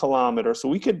 1 kilometer. So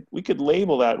we could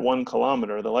label that 1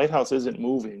 kilometer. The lighthouse isn't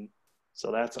moving,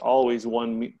 so that's always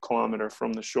 1 kilometer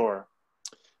from the shore.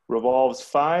 Revolves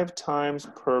 5 times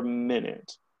per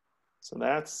minute. So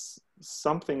that's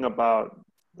something about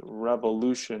the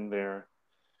revolution there.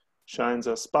 Shines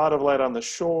a spot of light on the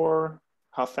shore.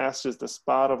 How fast is the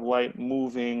spot of light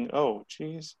moving? Oh,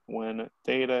 geez, when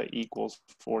theta equals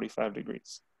 45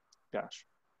 degrees. Gosh.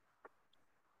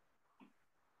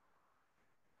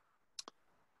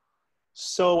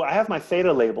 So I have my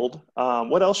theta labeled.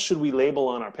 What else should we label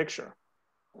on our picture?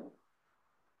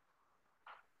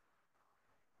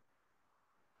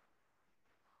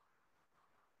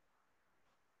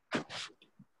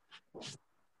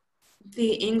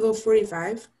 The angle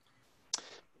 45.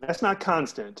 That's not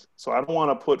constant. So I don't want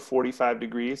to put 45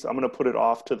 degrees. I'm going to put it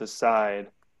off to the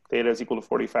side. Theta is equal to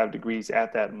 45 degrees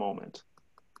at that moment.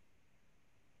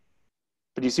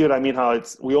 But you see what I mean? How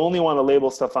we only want to label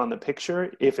stuff on the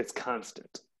picture if it's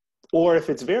constant. Or if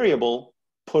it's variable,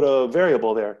 put a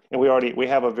variable there. And we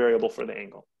have a variable for the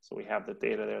angle. So we have the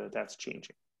theta there that's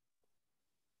changing.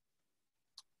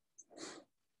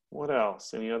 What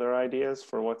else? Any other ideas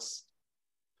for what's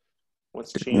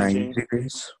changing? 90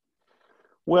 degrees.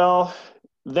 Well,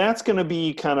 that's going to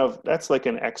be that's like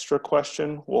an extra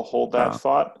question. We'll hold that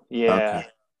thought. Yeah. Okay.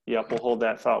 Yep, we'll hold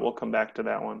that thought. We'll come back to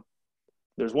that one.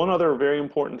 There's one other very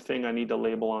important thing I need to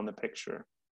label on the picture.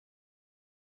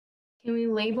 Can we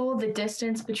label the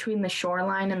distance between the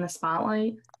shoreline and the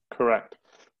spotlight? Correct.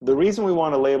 The reason we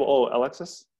want to label,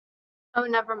 Alexis? Oh,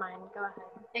 never mind. Go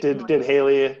ahead. Did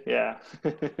Haley? Yeah.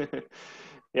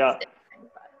 Yeah.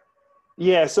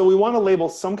 Yeah, so we want to label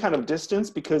some kind of distance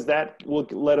because that will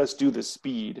let us do the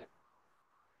speed.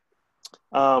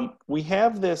 We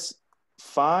have this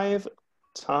 5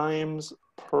 times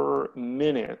per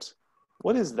minute.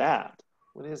 What is that?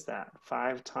 What is that?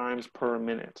 5 times per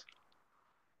minute.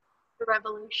 The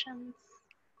revolutions.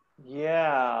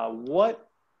 Yeah, what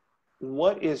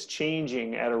is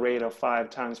changing at a rate of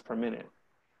 5 times per minute?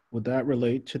 Would that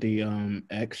relate to the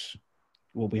x,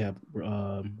 what we have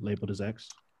labeled as x?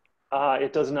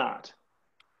 It does not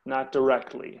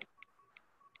directly.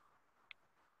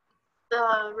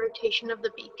 The rotation of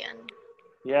the beacon.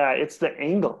 Yeah, it's the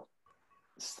angle.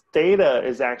 Theta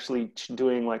is actually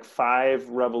doing like 5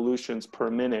 revolutions per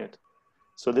minute.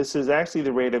 So this is actually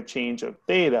the rate of change of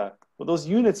theta. Well, those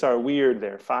units are weird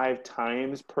there, 5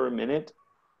 times per minute.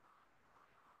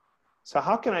 So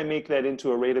how can I make that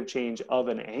into a rate of change of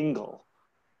an angle?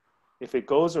 If it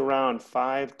goes around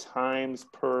 5 times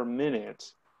per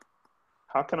minute,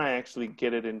 how can I actually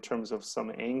get it in terms of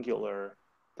some angular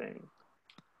thing?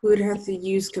 We would have to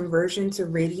use conversion to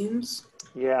radians.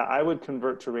 Yeah, I would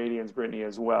convert to radians, Brittany,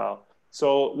 as well.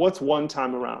 So what's 1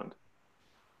 time around?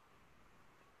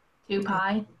 2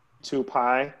 pi. 2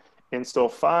 pi. And so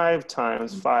 5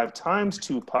 times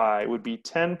 2 pi would be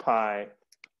 10 pi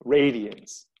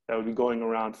radians. That would be going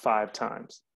around 5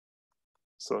 times.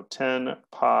 So 10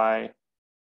 pi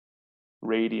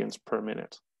radians per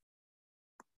minute.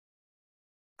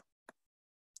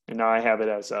 And now I have it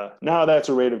as now that's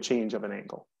a rate of change of an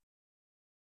angle.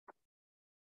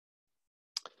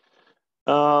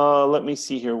 Let me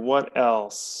see here. What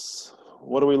else?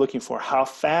 What are we looking for? How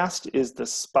fast is the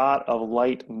spot of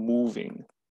light moving?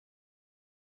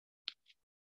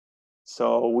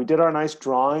 So we did our nice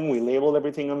drawing. We labeled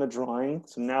everything on the drawing.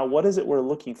 So now what is it we're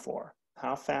looking for?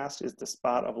 How fast is the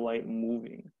spot of light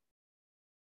moving?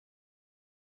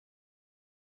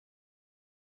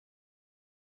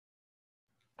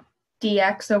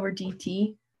 Dx over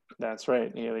dt. That's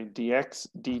right, Haley. Dx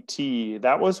dt.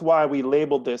 That was why we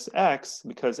labeled this x,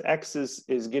 because x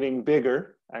is getting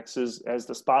bigger. X is, as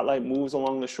the spotlight moves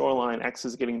along the shoreline, x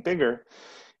is getting bigger.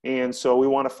 And so we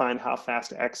want to find how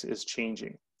fast x is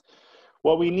changing.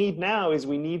 What we need now is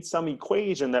we need some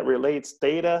equation that relates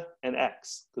theta and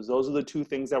x, because those are the two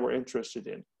things that we're interested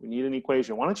in. We need an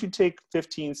equation. Why don't you take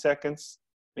 15 seconds,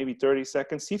 maybe 30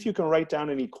 seconds, see if you can write down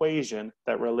an equation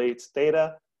that relates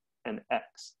theta and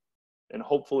x. And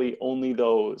hopefully only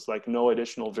those, like no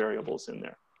additional variables in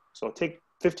there. So take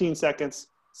 15 seconds,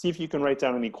 see if you can write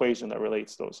down an equation that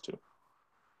relates those two.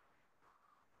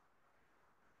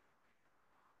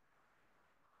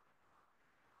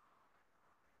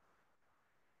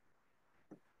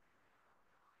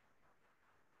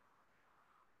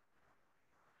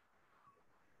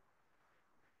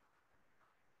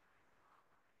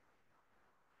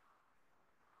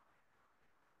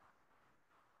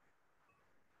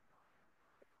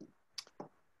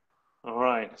 All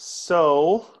right,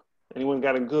 so anyone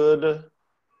got a good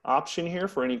option here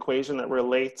for an equation that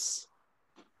relates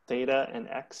theta and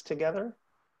x together?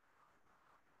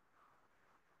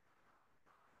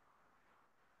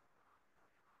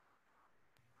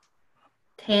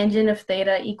 Tangent of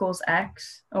theta equals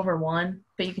x over 1,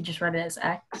 but you could just write it as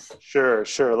x. Sure.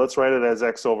 Let's write it as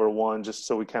x over 1 just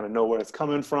so we kind of know where it's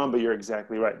coming from, but you're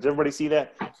exactly right. Does everybody see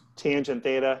that? Tangent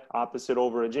theta, opposite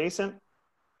over adjacent.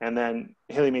 And then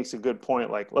Haley makes a good point,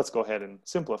 like, let's go ahead and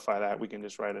simplify that. We can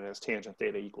just write it as tangent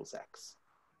theta equals x.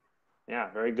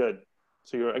 Yeah, very good.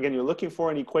 So you're looking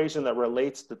for an equation that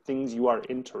relates the things you are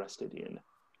interested in.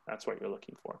 That's what you're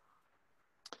looking for.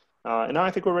 And now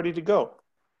I think we're ready to go.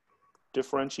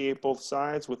 Differentiate both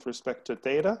sides with respect to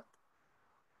theta.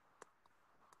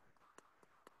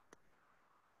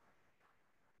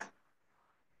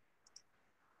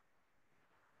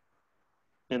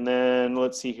 And then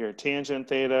let's see here, tangent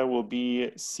theta will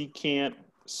be secant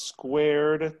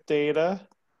squared theta,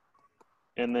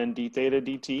 and then d theta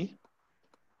dt.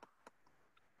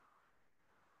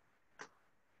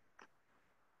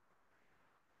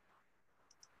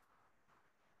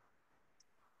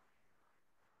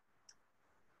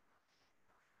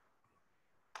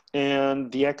 And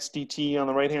dx dt on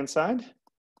the right-hand side.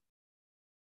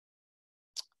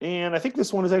 And I think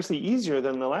this one is actually easier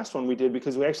than the last one we did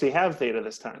because we actually have theta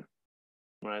this time.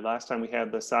 Right, last time we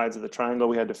had the sides of the triangle,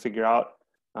 we had to figure out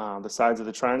the sides of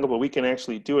the triangle, but we can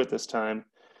actually do it this time.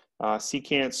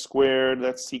 Secant squared,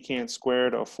 that's secant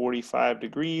squared of 45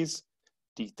 degrees.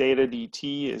 D theta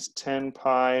dt is 10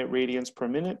 pi radians per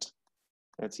minute.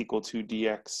 That's equal to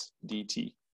dx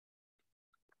dt.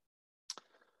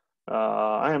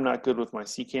 I am not good with my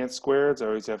secant squareds. I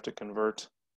always have to convert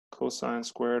cosine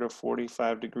squared of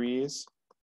 45 degrees.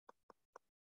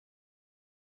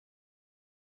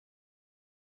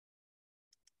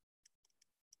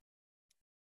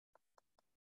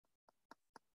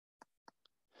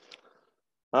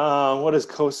 What is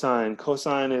cosine?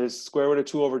 Cosine is square root of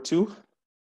 2 over 2,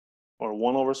 or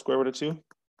 1 over square root of 2.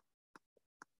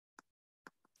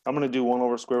 I'm going to do 1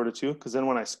 over square root of 2, because then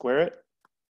when I square it,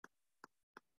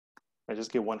 I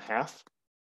just get 1/2.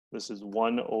 This is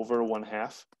 1 over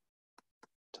 1/2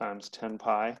 times 10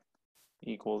 pi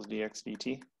equals dx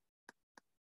dt.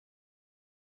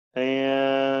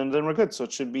 And then we're good. So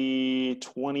it should be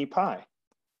 20 pi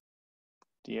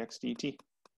dx dt.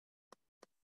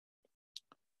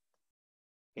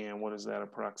 And what is that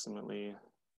approximately?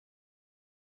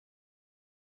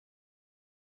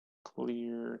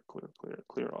 Clear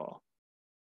all.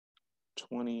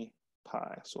 20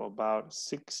 pi. So about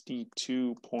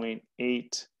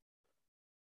 62.8.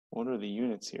 What are the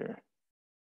units here?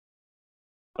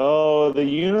 Oh, the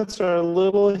units are a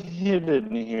little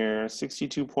hidden here.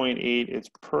 62.8, it's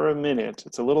per minute.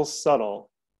 It's a little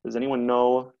subtle. Does anyone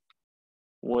know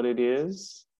what it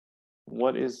is?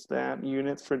 What is that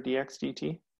unit for dx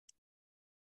dt?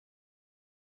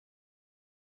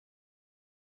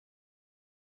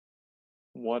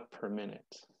 What per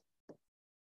minute?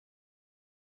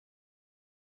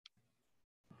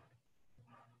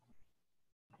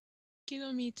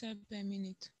 Kilometer per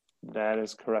minute. That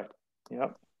is correct.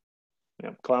 Yep.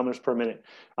 Yep, kilometers per minute.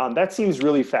 That seems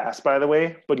really fast, by the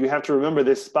way, but you have to remember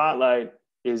this spotlight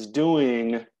is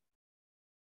doing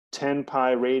 10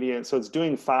 pi radians. So it's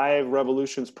doing 5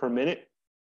 revolutions per minute.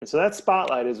 And so that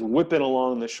spotlight is whipping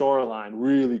along the shoreline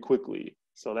really quickly.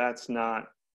 So that's not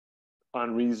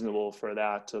unreasonable for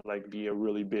that to like be a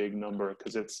really big number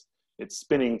because it's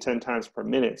spinning 10 times per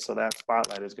minute. So that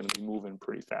spotlight is going to be moving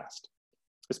pretty fast,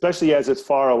 especially as it's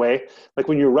far away. Like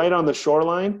when you're right on the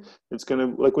shoreline, it's going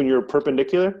to, like when you're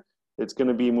perpendicular, it's going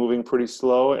to be moving pretty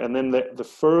slow. And then the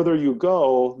further you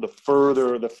go,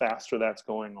 the faster that's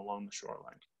going along the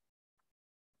shoreline.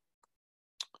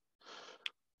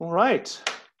 All right.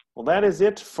 Well, that is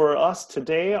it for us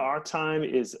today. Our time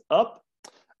is up.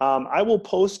 I will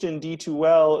post in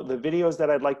D2L the videos that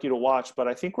I'd like you to watch, but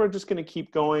I think we're just going to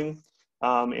keep going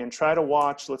and try to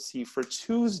watch, let's see, for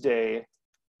Tuesday.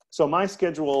 So my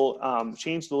schedule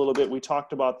changed a little bit. We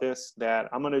talked about this, that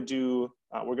I'm going to do,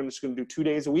 we're just going to do 2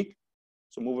 days a week.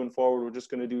 So moving forward, we're just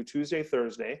going to do Tuesday,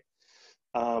 Thursday.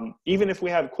 Even if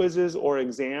we have quizzes or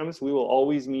exams, we will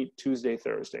always meet Tuesday,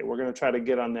 Thursday. We're going to try to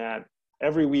get on that.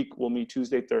 Every week we'll meet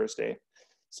Tuesday, Thursday.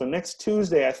 So next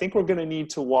Tuesday, I think we're going to need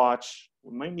to watch,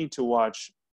 we might need to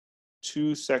watch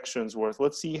 2 sections worth.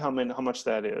 Let's see how much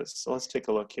that is. So let's take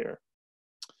a look here.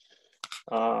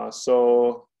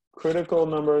 So critical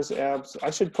numbers,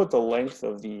 I should put the length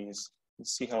of these.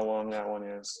 Let's see how long that one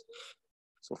is.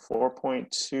 So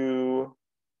 4.2,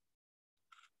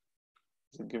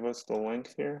 does it give us the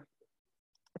length here?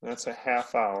 That's a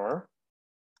 ½ hour.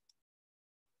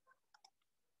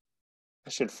 I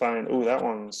should find, oh, that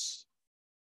one's,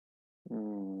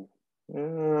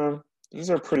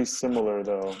 these are pretty similar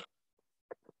though.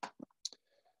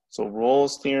 So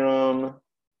Rolle's theorem,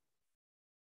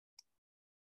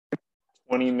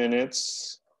 20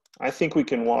 minutes. I think we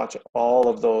can watch all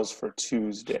of those for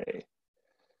Tuesday.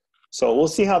 So we'll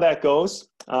see how that goes.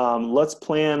 Let's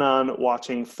plan on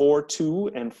watching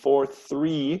 4.2 and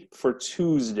 4.3 for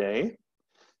Tuesday.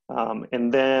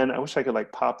 And then I wish I could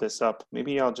like pop this up.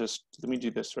 Maybe I'll just, let me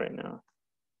do this right now.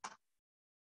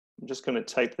 I'm just going to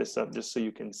type this up just so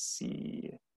you can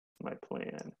see my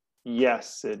plan.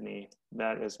 Yes, Sydney,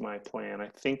 that is my plan. I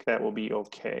think that will be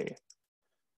okay.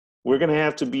 We're going to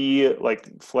have to be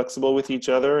like flexible with each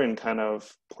other and kind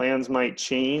of plans might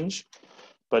change,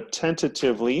 but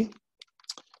tentatively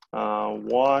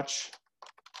watch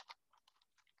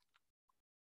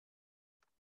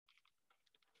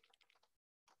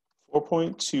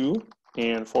 4.2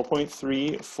 and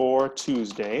 4.3 for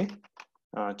Tuesday.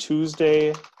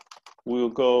 Tuesday, we'll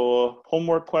go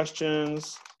homework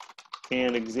questions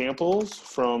and examples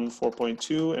from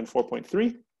 4.2 and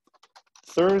 4.3.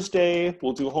 Thursday,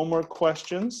 we'll do homework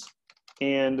questions,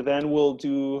 and then we'll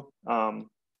do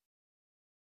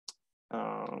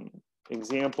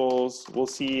examples. We'll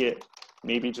see it,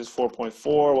 maybe just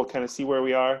 4.4. We'll kind of see where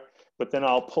we are, but then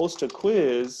I'll post a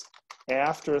quiz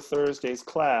after Thursday's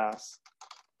class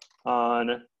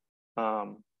on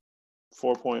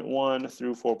 4.1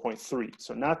 through 4.3.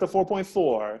 So not the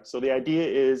 4.4. So the idea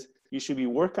is you should be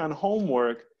work on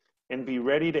homework and be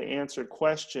ready to answer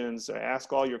questions, or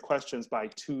ask all your questions by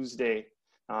Tuesday.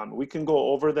 We can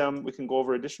go over them. We can go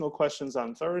over additional questions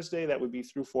on Thursday. That would be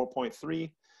through 4.3.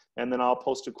 And then I'll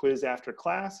post a quiz after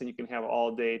class, and you can have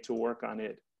all day to work on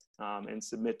it and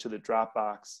submit to the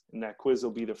Dropbox. And that quiz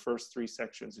will be the first 3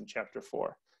 sections in chapter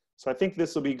 4. So I think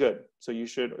this will be good. So you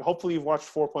should, hopefully you've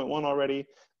watched 4.1 already.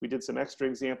 We did some extra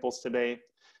examples today.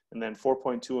 And then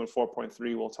 4.2 and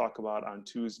 4.3 we'll talk about on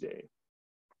Tuesday.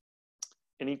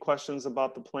 Any questions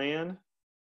about the plan?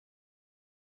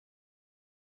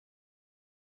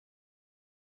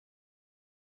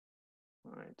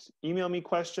 All right, email me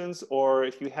questions, or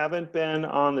if you haven't been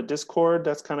on the Discord,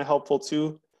 that's kind of helpful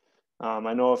too.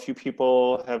 I know a few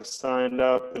people have signed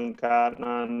up and gotten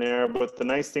on there, but the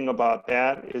nice thing about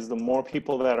that is the more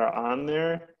people that are on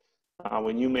there,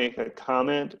 when you make a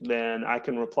comment, then I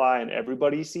can reply and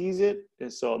everybody sees it.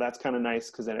 And so that's kind of nice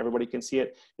because then everybody can see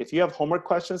it. If you have homework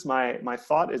questions, my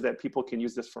thought is that people can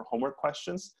use this for homework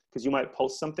questions, because you might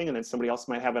post something and then somebody else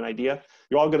might have an idea.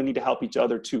 You're all going to need to help each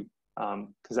other too,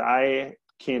 because I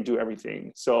can't do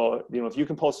everything. So, you know, if you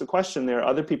can post a question there,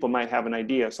 other people might have an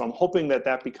idea. So I'm hoping that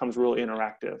that becomes real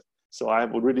interactive. So I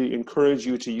would really encourage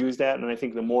you to use that. And I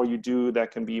think the more you do,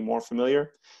 that can be more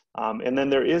familiar. And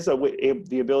then there is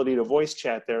the ability to voice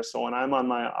chat there. So when I'm on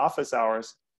my office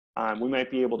hours, we might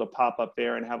be able to pop up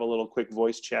there and have a little quick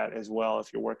voice chat as well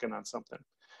if you're working on something.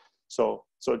 So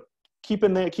keep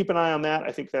an eye on that.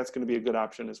 I think that's going to be a good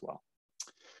option as well.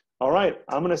 All right,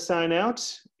 I'm going to sign out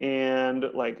and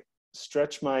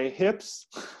stretch my hips.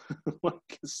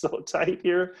 It's so tight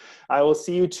here. I will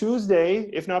see you Tuesday,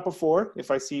 if not before,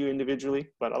 if I see you individually,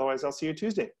 but otherwise I'll see you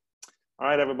Tuesday. All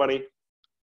right, everybody.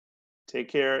 Take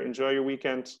care. Enjoy your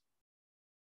weekend.